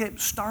continued to keep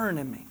stirring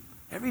in me.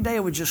 Every day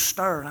it would just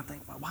stir. And I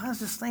think, well, why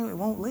is this thing, it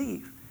won't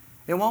leave?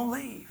 It won't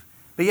leave.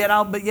 But yet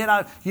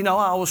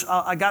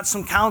I got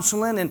some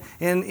counseling and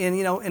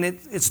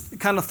it's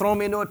kind of thrown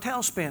me into a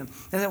tailspin. And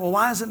I said, well,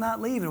 why is it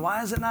not leaving?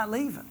 Why is it not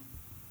leaving?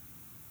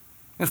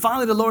 And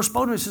finally the Lord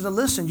spoke to me and says,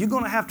 listen, you're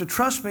going to have to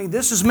trust me.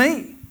 This is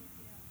me.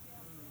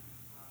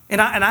 And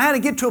I had to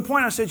get to a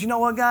point, I said, you know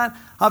what, God?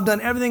 I've done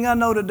everything I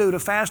know to do to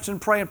fast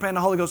and pray in the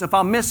Holy Ghost. If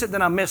I miss it,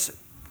 then I miss it.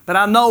 But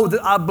I know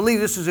that I believe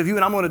this is of you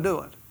and I'm going to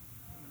do it.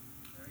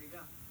 There you go.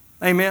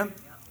 Amen?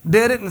 Yeah.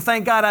 Did it, and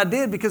thank God I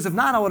did, because if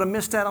not, I would have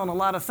missed out on a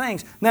lot of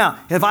things. Now,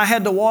 if I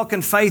had to walk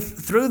in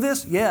faith through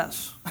this,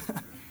 yes.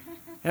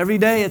 Every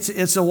day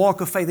it's a walk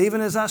of faith,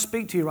 even as I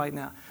speak to you right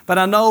now. But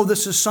I know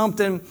this is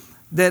something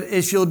that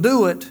if you'll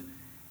do it,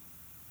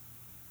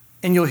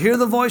 and you'll hear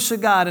the voice of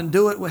God and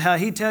do it how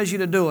He tells you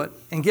to do it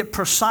and get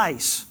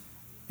precise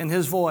in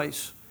His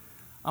voice,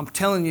 I'm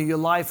telling you, your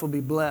life will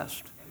be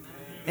blessed. Amen.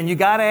 And you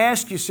got to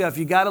ask yourself,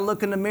 you got to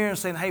look in the mirror and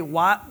say, hey,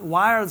 why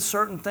are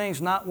certain things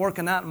not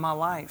working out in my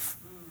life?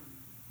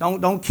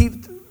 Don't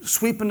keep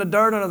sweeping the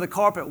dirt under the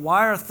carpet.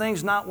 Why are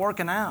things not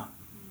working out?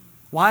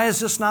 Why is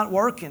this not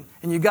working?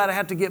 And you got to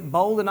have to get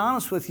bold and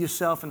honest with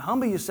yourself and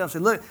humble yourself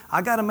and say, look,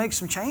 I got to make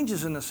some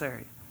changes in this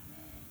area.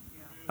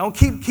 Don't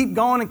keep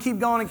going and keep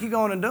going and keep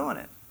going and doing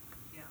it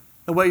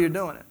the way you're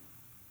doing it.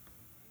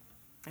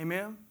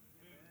 Amen?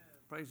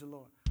 Praise the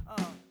Lord.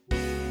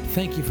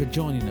 Thank you for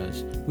joining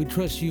us. We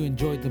trust you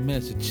enjoyed the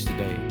message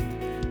today.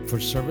 for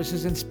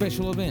services and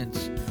special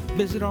events,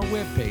 visit our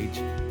webpage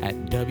at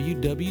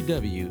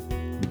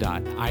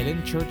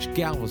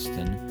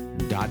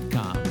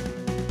www.islandchurchgalveston.com.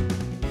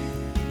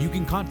 You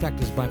can contact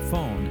us by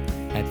phone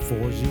at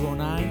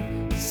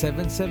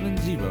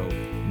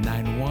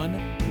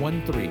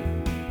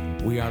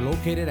 409-770-9113. We are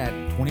located at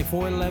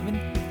 2411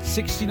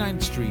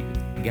 69th Street,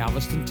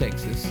 Galveston,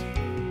 Texas.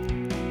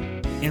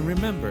 And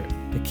remember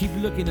to keep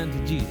looking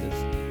unto Jesus.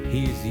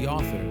 He is the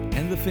author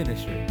and the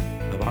finisher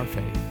of our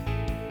faith.